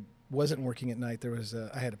I wasn't working at night, there was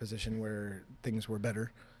I had a position where things were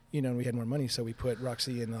better, and we had more money. So we put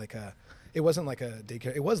Roxy in like it wasn't like a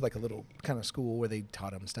daycare. It was like a little kind of school where they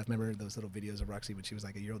taught them stuff. Remember those little videos of Roxy when she was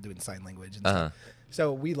like a year old doing sign language and stuff.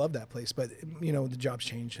 So we loved that place, but the jobs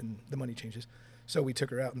change and the money changes. So we took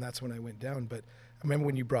her out, and that's when I went down. But I remember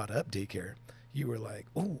when you brought up daycare, you were like,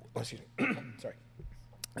 oh, excuse me. Sorry.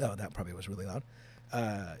 Oh, that probably was really loud.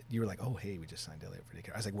 You were like, oh, hey, we just signed Elliot for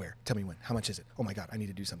daycare. I was like, where? Tell me when. How much is it? Oh, my God, I need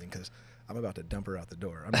to do something because I'm about to dump her out the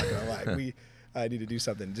door. I'm not going to lie. I need to do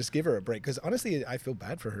something. Just give her a break. Because honestly, I feel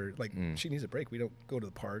bad for her. Like, she needs a break. We don't go to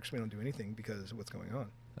the parks. We don't do anything because of what's going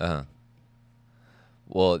on.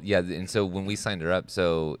 Well, yeah, and so when we signed her up,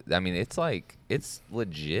 so, I mean, it's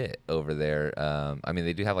legit over there.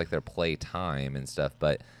 They do have, like, their play time and stuff,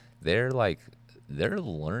 but they're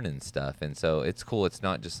learning stuff, and so it's cool. It's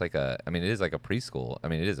not just like it is like a preschool.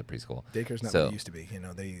 It is a preschool. Daycare's not what it used to be.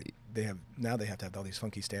 They have to have all these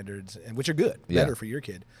funky standards, and which are good, better for your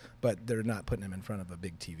kid, but they're not putting them in front of a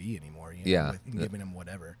big TV anymore. Giving them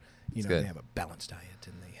whatever. They have a balanced diet,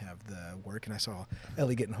 and they have the work. And I saw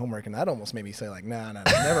Ellie getting homework, and that almost made me say like, nah,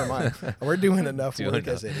 never mind. We're doing enough work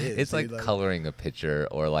as it is. It's like coloring a picture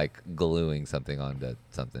or like gluing something onto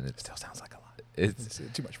something. It still sounds like a lot. It's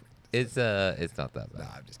too much for me. It's not that bad. Nah,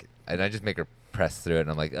 I'm just kidding. And I just make her press through it, and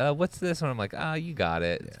I'm like, what's this one? I'm like, you got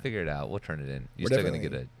it. Yeah. Figure it out. We'll turn it in. You're still gonna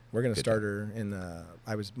get it. We're gonna start her in.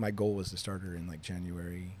 My goal was to start her in like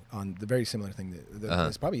January on the very similar thing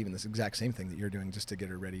it's probably even this exact same thing that you're doing just to get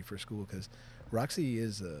her ready for school, because Roxy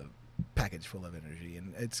is a package full of energy,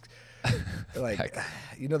 and it's like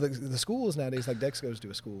the schools nowadays, like Dex goes to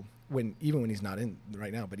a school even when he's not in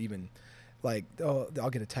right now, but even like I'll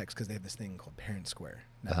get a text because they have this thing called Parent Square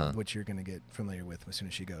now, which you're going to get familiar with as soon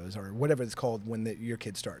as she goes, or whatever it's called when your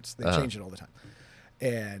kid starts. They change it all the time.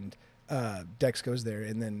 And Dex goes there,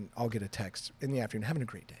 and then I'll get a text in the afternoon, having a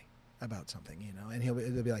great day about something, and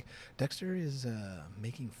they'll be like, Dexter is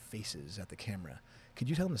making faces at the camera. Could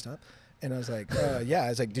you tell him to stop? And I was like, yeah. I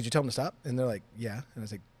was like, did you tell him to stop? And they're like, yeah. And I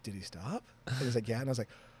was like, did he stop? And he's like, yeah. And I was like,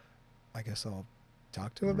 I guess I'll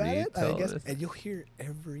talk to him about it, I guess. And you'll hear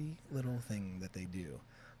every little thing that they do.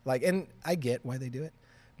 And I get why they do it,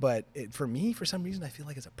 but for me, for some reason, I feel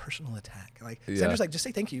like it's a personal attack. Sandra's like, just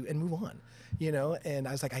say thank you and move on, and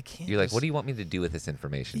I was like, I can't. You're like, what do you want me to do with this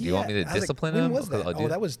information? Do you want me to discipline him? When was that?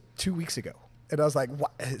 That was 2 weeks ago. And I was like,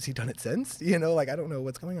 what? Has he done it since? I don't know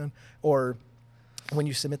what's going on. Or when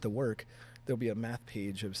you submit the work, there'll be a math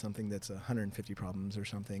page of something that's 150 problems or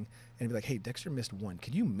something, and it'll be like, hey, Dexter missed one.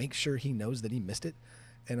 Could you make sure he knows that he missed it?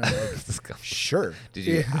 And I'm like, sure. Did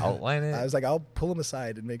you outline it? I was like, I'll pull him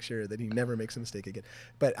aside and make sure that he never makes a mistake again.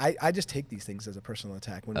 But I just take these things as a personal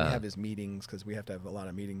attack when we have his meetings, because we have to have a lot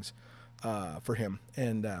of meetings for him.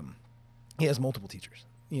 And he has multiple teachers,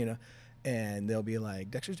 and they'll be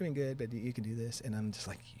like, Dexter's doing good, but you can do this. And I'm just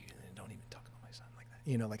like, don't even talk about my son like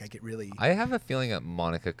that. I get really... I have a feeling that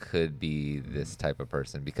Monica could be this type of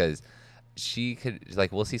person, because she could,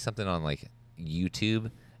 we'll see something on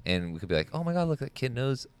YouTube, And we could be like, oh my God, look, that kid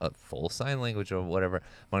knows a full sign language or whatever.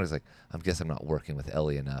 Monica's like, I guess I'm not working with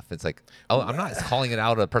Ellie enough. It's like, oh, I'm not calling it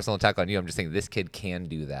out a personal attack on you. I'm just saying this kid can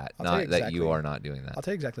do that, not that you are not doing that. I'll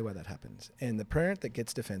tell you exactly why that happens. And the parent that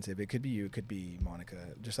gets defensive, it could be you, it could be Monica.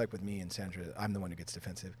 Just like with me and Sandra, I'm the one who gets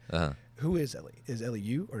defensive. Who is Ellie? Is Ellie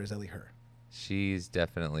you or is Ellie her? She's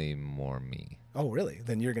definitely more me. Oh, really?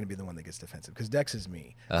 Then you're going to be the one that gets defensive because Dex is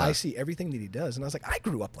me. I see everything that he does, and I was like, I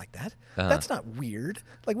grew up like that. That's not weird.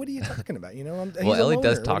 Like, what are you talking about? You know, well, Ellie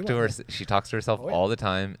does talk to her. She talks to herself all the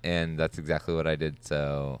time, and that's exactly what I did.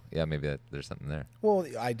 So, yeah, maybe there's something there. Well,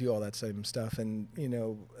 I do all that same stuff, and, you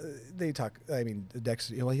know, they talk. I mean, Dex,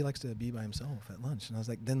 well, he likes to be by himself at lunch. And I was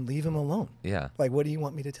like, then leave him alone. Yeah. Like, what do you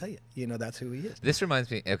want me to tell you? You know, that's who he is. This reminds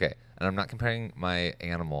me, okay, and I'm not comparing my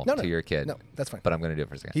animal to your kid. No, that's fine. But I'm going to do it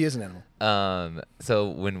for a second. He is an animal. So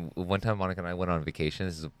when one time Monica and I went on vacation,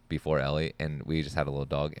 this is before Ellie, and we just had a little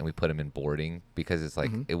dog, and we put him in boarding because it's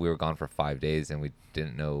like we were gone for 5 days, and we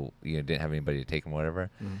didn't know, didn't have anybody to take him or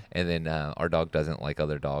whatever. And then our dog doesn't like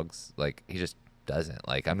other dogs. Like, he just doesn't.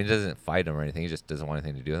 Like, I mean, he doesn't fight them or anything. He just doesn't want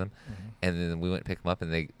anything to do with them. And then we went to pick him up,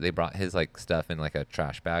 and they brought his, like, stuff in, like, a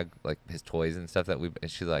trash bag, like his toys and stuff and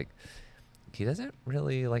she's like, he doesn't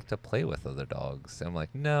really like to play with other dogs. And I'm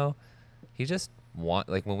like, no, he just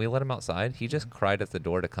like when we let him outside, he just cried at the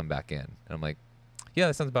door to come back in. And I'm like, yeah,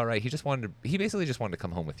 that sounds about right. He basically just wanted to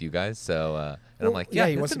come home with you guys. So, I'm like, yeah,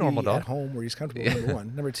 he wants a normal to be dog at home where he's comfortable. Number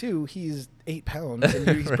one. Number two, he's 8 pounds and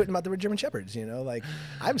he's putting him out there with German Shepherds. You know, like,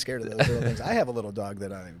 I'm scared of those little things. I have a little dog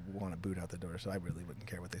that I want to boot out the door, so I really wouldn't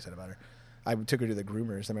care what they said about her. I took her to the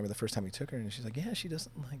groomers. I remember the first time we took her, and she's like, yeah, she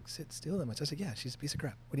doesn't like sit still that much. I said, yeah, she's a piece of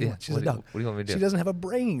crap. What do you want? She's a dog. What do you want me to do? She doesn't have a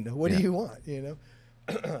brain. What do you want? You know.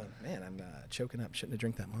 Man, I'm choking up. Shouldn't have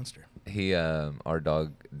drank that Monster. Our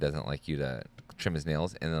dog doesn't like you to trim his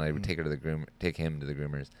nails, and then I would take him to the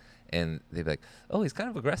groomers, and they'd be like, "Oh, he's kind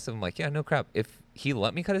of aggressive." I'm like, "Yeah, no crap. If he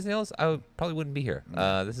let me cut his nails, probably wouldn't be here.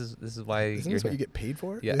 This is why Isn't this what you get paid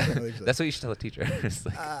for? Yeah, that's what you should tell a teacher."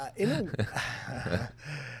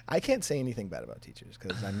 I can't say anything bad about teachers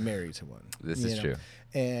because I'm married to one. This is true.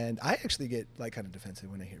 And I actually get like kind of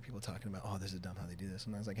defensive when I hear people talking about, oh, this is dumb how they do this.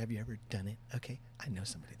 And I was like, have you ever done it? Okay, I know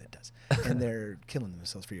somebody that does. And they're killing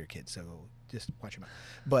themselves for your kids, so just watch your mouth.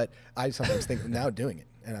 But I sometimes think now doing it,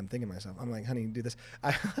 and I'm thinking to myself, I'm like, honey, do this.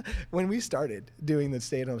 When we started doing the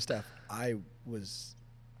stay-at-home stuff, I was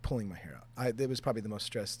pulling my hair out. It was probably the most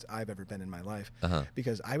stressed I've ever been in my life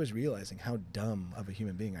because I was realizing how dumb of a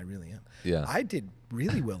human being I really am. Yeah. I did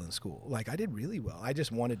really well in school. Like, I did really well. I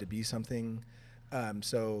just wanted to be something.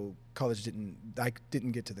 So college I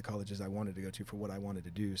didn't get to the colleges I wanted to go to for what I wanted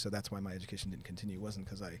to do. So that's why my education didn't continue. It wasn't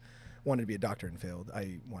because I wanted to be a doctor and failed.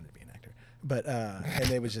 I wanted to be an actor. But, and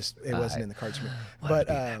it wasn't in the cards for me. But,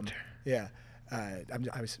 yeah,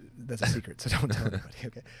 that's a secret, so don't tell anybody.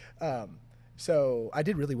 Okay. So I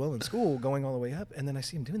did really well in school going all the way up, and then I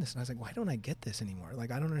see him doing this, and I was like, why don't I get this anymore?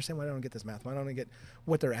 Like, I don't understand why I don't get this math. Why don't I get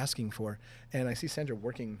what they're asking for? And I see Sandra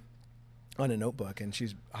working on a notebook, and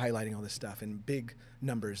she's highlighting all this stuff in big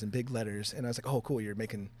numbers and big letters, and I was like, oh, cool, you're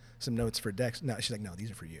making some notes for Dex. No, she's like, no,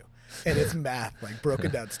 these are for you. And it's math, like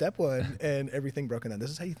broken down, step one, and everything broken down.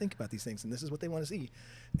 This is how you think about these things, and this is what they want to see.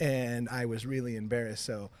 And I was really embarrassed,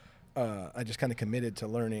 so I just kind of committed to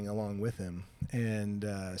learning along with him, and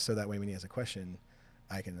so that way when he has a question,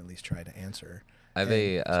 I can at least try to answer. I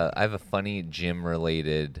have a funny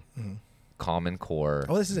gym-related Common Core.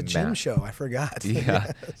 Oh, this is a gym show. I forgot.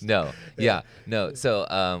 Yeah. No.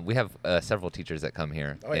 So we have several teachers that come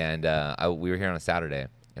here, and we were here on a Saturday,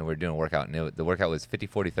 and we were doing a workout, and the workout was 50,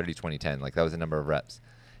 40, 30, 20, 10. Like, that was the number of reps.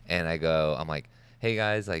 And I'm like, hey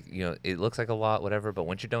guys, like, it looks like a lot, whatever, but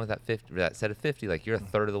once you're done with that set of 50, like, you're a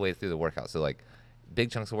third of the way through the workout. So, like,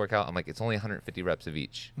 big chunks of workout, I'm like, it's only 150 reps of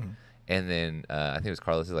each. And then I think it was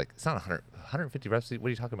Carlos who's like, it's not 150 reps. What are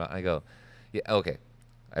you talking about? And I go, yeah, okay.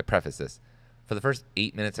 I preface this. For the first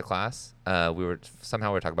 8 minutes of class, we were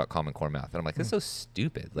talking about Common Core math. And I'm like, this is so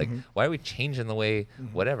stupid. Like, why are we changing the way,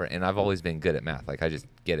 whatever? And I've always been good at math. Like, I just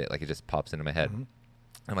get it. Like, it just pops into my head.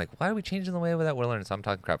 I'm like, why are we changing the way that we're learning? So I'm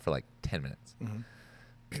talking crap for like 10 minutes.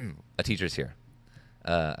 A teacher's here.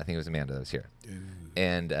 I think it was Amanda that was here.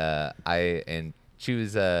 And she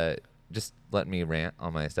was just letting me rant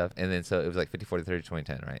on my stuff. And then so it was like 50, 40, 30, 20,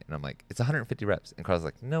 10, right? And I'm like, it's 150 reps. And Carl's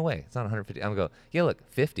like, no way. It's not 150. I'm going to go, yeah, look,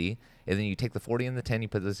 50. And then you take the 40 and the 10, you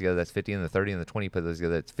put those together. That's 50. And the 30 and the 20, you put those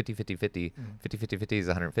together. That's 50, 50, 50. 50, 50, 50 is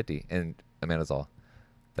 150. And Amanda's all,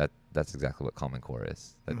 that's exactly what Common Core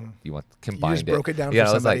is. That you want combined. You just broke it down for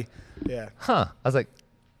somebody. I was like, huh. I was like,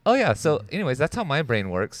 Oh yeah. So, anyways, that's how my brain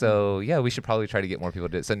works. So yeah, we should probably try to get more people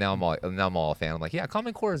to do it. So now I'm all a fan. I'm like, yeah,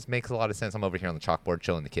 Common Core makes a lot of sense. I'm over here on the chalkboard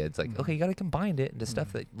showing the kids like, okay, you got to combine it into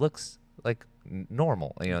stuff that looks like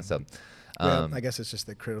normal. So. Well, I guess it's just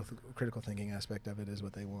the critical thinking aspect of it is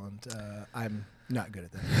what they want. I'm not good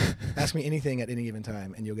at that. Ask me anything at any given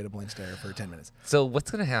time, and you'll get a blank stare for 10 minutes. So what's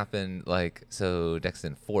gonna happen? So Dex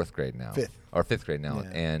in 4th grade now, fifth grade now, Yeah.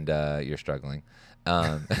 and you're struggling.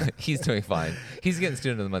 He's doing fine. He's getting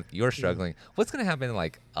student of the month. You're struggling. What's gonna happen in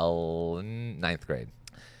 9th grade?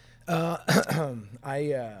 You're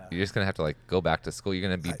just gonna have to go back to school. You're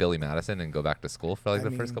gonna be Billy Madison and go back to school for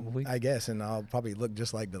the first couple of weeks. I guess, and I'll probably look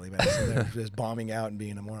just like Billy Madison. They're just bombing out and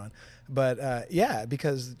being a moron. But yeah,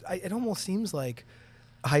 because it almost seems like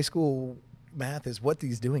high school math is what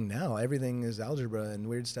he's doing now. Everything is algebra and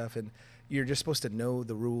weird stuff, and you're just supposed to know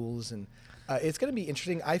the rules. And it's gonna be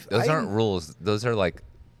interesting. Those aren't rules. Those are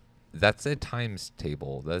that's a times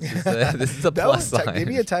table. This is a plus sign. Give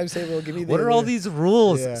me a times table. Give me. What are all these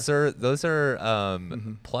rules, Yeah. sir? Those are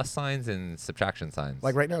plus signs and subtraction signs.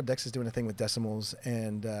 Like right now, Dex is doing a thing with decimals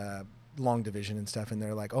and long division and stuff, and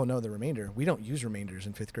they're like, "Oh no, the remainder. We don't use remainders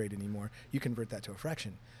in 5th grade anymore. You convert that to a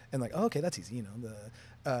fraction." And oh, okay, that's easy.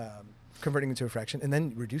 The converting into a fraction, and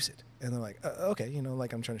then reduce it. And they're like, "Okay,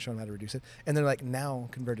 I'm trying to show them how to reduce it." And they're like, "Now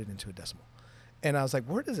convert it into a decimal." And I was like,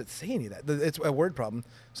 where does it say any of that? It's a word problem.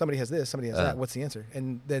 Somebody has this, somebody has that. What's the answer?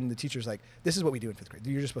 And then the teacher's like, this is what we do in 5th grade.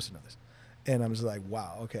 You're just supposed to know this. And I was like,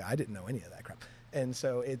 wow, okay, I didn't know any of that crap. And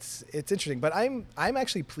so it's interesting. But I'm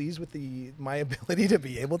actually pleased with my ability to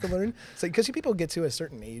be able to learn. So because people get to a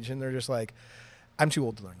certain age and they're just like, I'm too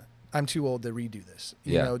old to learn that. I'm too old to redo this.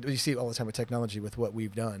 You see it all the time with technology with what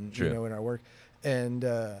we've done, in our work.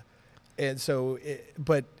 And so,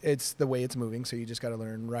 but it's the way it's moving. So you just got to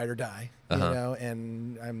learn ride or die,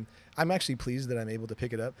 And I'm actually pleased that I'm able to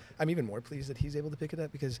pick it up. I'm even more pleased that he's able to pick it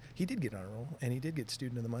up because he did get honor roll and he did get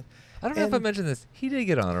student of the month. I don't know if I mentioned this. He did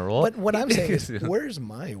get honor roll. But what I'm saying is, where's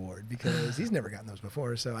my award? Because he's never gotten those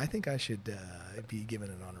before. So I think I should be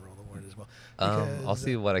given an honor roll award as well. I'll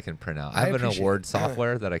see what I can print out. I have an award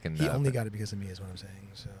software that I can. He only got it because of me, is what I'm saying.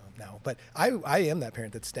 So no, but I am that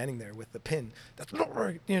parent that's standing there with the pin. That's not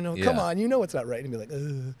right. Come on, it's not right, and be like,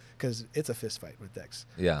 because it's a fist fight with Dex.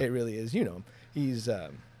 Yeah, it really is. He's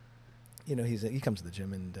he comes to the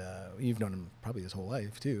gym, and you've known him probably his whole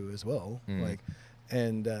life too, as well.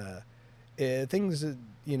 Things are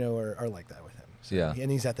like that with him. So,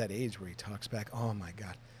 and he's at that age where he talks back. Oh my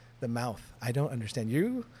God, the mouth. I don't understand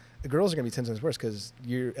you. The girls are gonna be 10 times worse because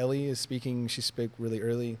Ellie is speaking. She spoke really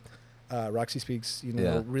early. Roxy speaks,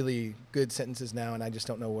 really good sentences now, and I just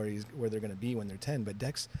don't know where they're going to be when they're 10. But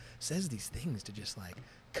Dex says these things to just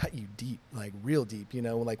cut you deep, real deep.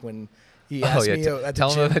 Like when he asked me at the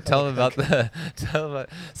gym. Tell him about.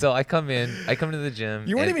 So I come to the gym.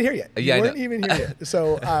 You weren't even here yet. You weren't even here yet.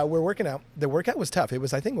 So we're working out. The workout was tough. It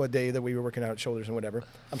was, I think, one day that we were working out shoulders and whatever.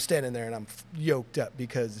 I'm standing there and I'm yoked up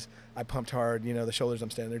because I pumped hard. The shoulders.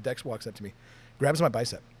 I'm standing there. Dex walks up to me, grabs my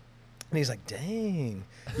bicep. And he's like, dang,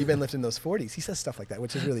 you've been lifting those 40s. He says stuff like that,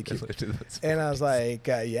 which is really cute. And I was like,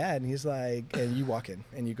 yeah. And he's like, and you walk in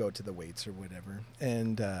and you go to the weights or whatever.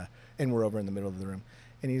 And we're over in the middle of the room.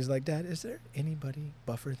 And he's like, Dad, is there anybody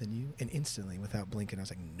buffer than you? And instantly, without blinking, I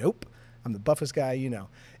was like, nope. I'm the buffest guy,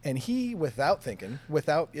 And he, without thinking,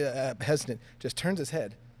 without hesitant, just turns his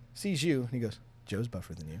head, sees you, and he goes, Joe's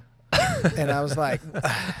buffer than you. And I was like,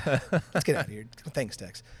 let's get out of here. Thanks,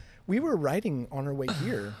 Dex. We were riding on our way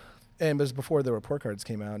here. And it was before the report cards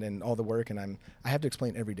came out and all the work, and I have to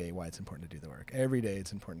explain every day why it's important to do the work. Every day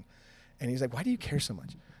it's important. And he's like, why do you care so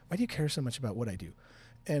much? Why do you care so much about what I do?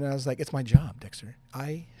 And I was like, it's my job, Dexter.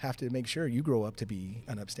 I have to make sure you grow up to be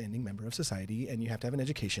an upstanding member of society, and you have to have an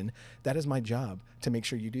education. That is my job, to make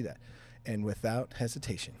sure you do that. And without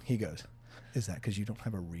hesitation, he goes, is that because you don't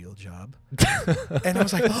have a real job? And I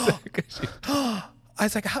was like, oh. I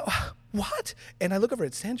was like, what? And I look over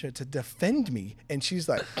at Sandra to defend me, and she's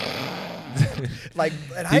like,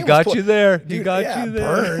 and he got you there. Dude, he got you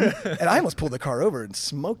there. Burn. And I almost pulled the car over and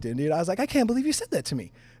smoked it, dude. I was like, I can't believe you said that to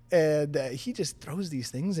me. And he just throws these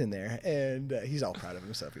things in there, and he's all proud of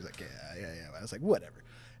himself. He's like, yeah. I was like, whatever.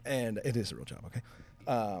 And it is a real job, okay?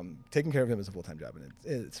 Taking care of him is a full-time job, and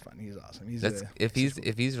it's fun. He's awesome. If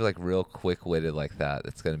he's real quick-witted like that,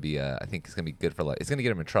 it's gonna be I think it's gonna be good for it's gonna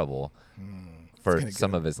get him in trouble. For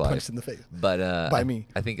some of his life, punched in the face. But by me,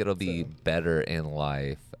 I think it'll be better in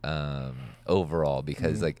life overall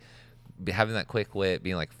because having that quick wit,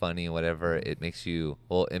 being funny, whatever, it makes you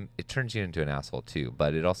it turns you into an asshole too.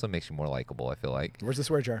 But it also makes you more likable. I feel like. Where's the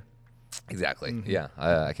swear jar? Exactly. Mhm. Yeah,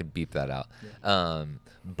 I could beep that out. Yeah.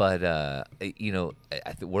 But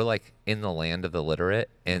we're like in the land of the literate,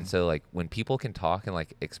 and Mhm. so like when people can talk and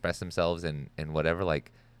like express themselves and whatever,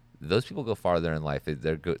 like those people go farther in life.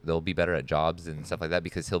 They'll be better at jobs and stuff like that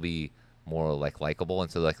because he'll be more like likable,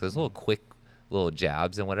 and so like those little quick little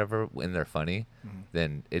jabs and whatever when they're funny, Mhm.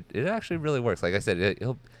 then it actually really works. Like I said,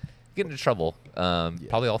 he'll get into trouble Yeah.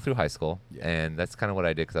 probably all through high school, Yeah. and that's kind of what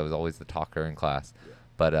I did because I was always the talker in class. Yeah.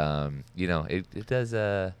 But it does.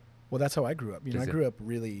 Well, that's how I grew up. I Is it? grew up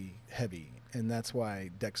really heavy, and that's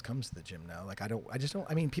why Dex comes to the gym now. Like I just don't.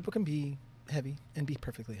 I mean, people can be heavy and be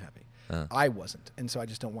perfectly happy. I wasn't, and so I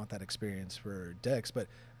just don't want that experience for Dex. But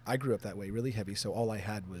I grew up that way, really heavy. So all I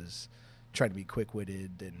had was trying to be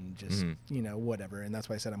quick-witted and just whatever. And that's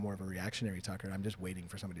why I said I'm more of a reactionary talker. I'm just waiting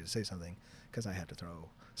for somebody to say something because I have to throw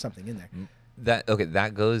something in there.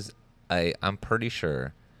 That goes. I'm pretty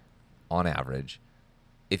sure, on average,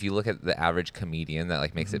 if you look at the average comedian that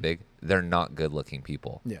like makes it big, they're not good-looking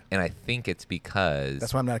people. Yeah. And I think it's because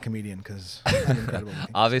That's why I'm not a comedian, because I'm incredible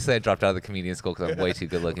looking. obviously I dropped out of the comedian school because I'm way too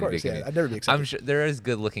good-looking Of to be a course, yeah. comedian. I'd never be accepted. I'm sure there is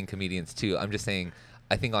good-looking comedians too. I'm just saying,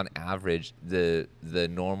 I think on average, the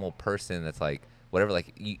normal person that's like whatever,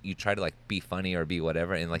 like you try to like be funny or be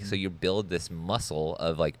whatever, and like so you build this muscle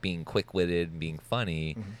of like being quick-witted and being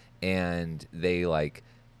funny, and they like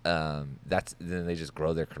then they just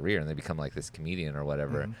grow their career and they become like this comedian or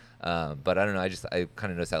whatever. But I don't know. I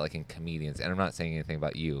kind of noticed that like in comedians, and I'm not saying anything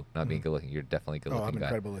about you not being good looking. You're definitely a good looking I'm guy.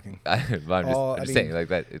 incredible looking. But I'm just saying like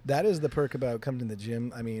that. That is the perk about coming to the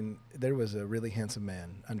gym. I mean, there was a really handsome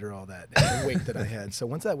man under all that and the weight that I had. So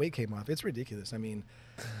once that weight came off, it's ridiculous. I mean,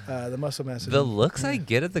 the muscle mass. The looks I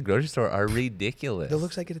get at the grocery store are ridiculous. The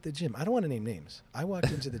looks I get at the gym. I don't want to name names. I walked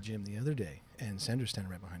into the gym the other day, and Sandra's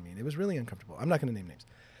standing right behind me, and it was really uncomfortable. I'm not going to name names.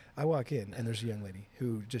 I walk in, and there's a young lady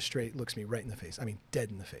who just straight looks me right in the face. I mean,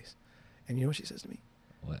 dead in the face. And you know what she says to me?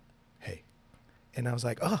 What? Hey. And I was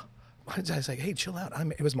like, oh. I was like, hey, chill out.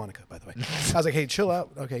 It was Monica, by the way. I was like, hey, chill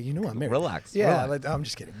out. Okay, you know I'm married. Relax. Yeah, relax. I'm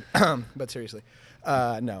just kidding. But seriously,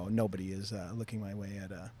 no, nobody is looking my way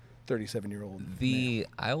at a 37-year-old male.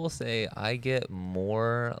 I will say I get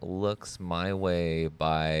more looks my way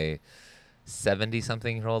by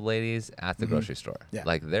 70-something-year-old ladies at the grocery store. Yeah.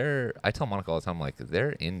 Like I tell Monica all the time, like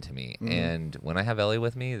they're into me, and when I have Ellie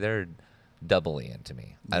with me, they're doubly into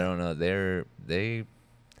me. I don't know. They.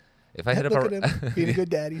 If I hit up Look at him, being a good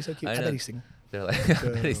daddy, so cute. I know. bet he's single. They're like, I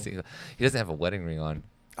bet he's single. He doesn't have a wedding ring on.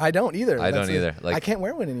 I don't either. I don't either. Like, I can't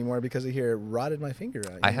wear one anymore because of here rotted my finger.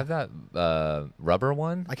 I have that rubber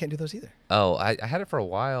one. I can't do those either. Oh, I had it for a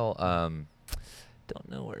while. Don't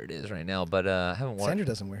know where it is right now, but I haven't worn. Sandra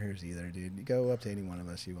doesn't wear hers either, dude. You go up to any one of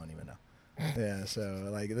us, you won't even know. Yeah, so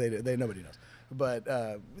like they nobody knows. But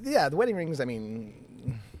yeah, the wedding rings. I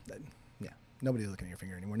mean, yeah, nobody's looking at your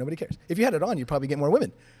finger anymore. Nobody cares. If you had it on, you'd probably get more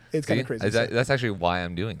women. It's kind of crazy. That's actually why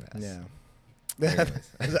I'm doing this. Yeah.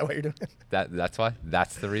 Is that what you're doing? That's why.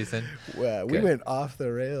 That's the reason. Well, we went off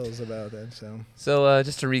the rails about that. So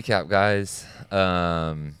just to recap, guys.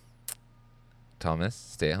 Thomas,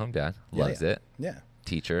 stay-at-home dad, loves it. Yeah.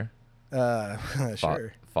 Teacher.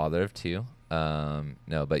 Sure. Father of two.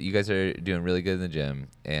 No, but you guys are doing really good in the gym,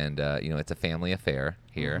 and it's a family affair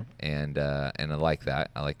here, and I like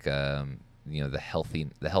that. I like the health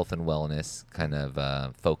and wellness kind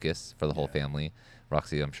of focus for the whole family.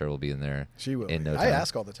 Roxy, I'm sure, will be in there. She will. In no time. I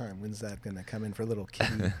ask all the time, when's that going to come in for little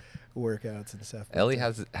kiddie workouts and stuff? Ellie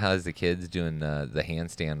has the kids doing the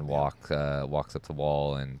handstand walks up the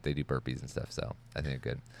wall, and they do burpees and stuff. So I think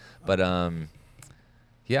they're good. But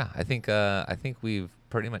yeah, I think we've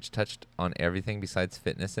pretty much touched on everything besides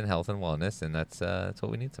fitness and health and wellness, and that's what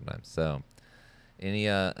we need sometimes. So any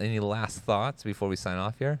last thoughts before we sign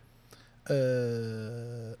off here?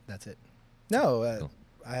 That's it. No, Cool.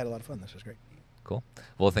 I had a lot of fun. This was great. Cool.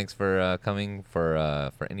 Well, thanks for coming.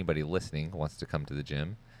 For anybody listening who wants to come to the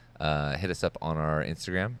gym, hit us up on our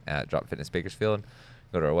Instagram at Drop Fitness Bakersfield.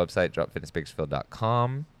 Go to our website,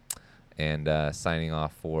 dropfitnessbakersfield.com. And signing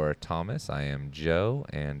off for Thomas, I am Joe,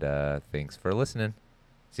 and thanks for listening.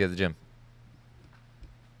 See you at the gym.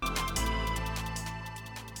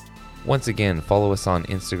 Once again, follow us on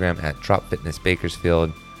Instagram at Drop Fitness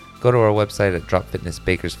Bakersfield. Go to our website at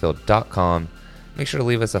dropfitnessbakersfield.com. Make sure to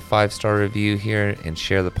leave us a 5-star review here and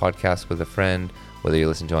share the podcast with a friend, whether you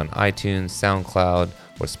listen to it on iTunes, SoundCloud,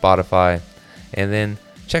 or Spotify. And then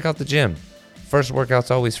check out the gym. First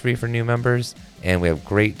workout's always free for new members, and we have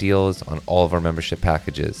great deals on all of our membership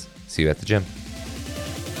packages. See you at the gym.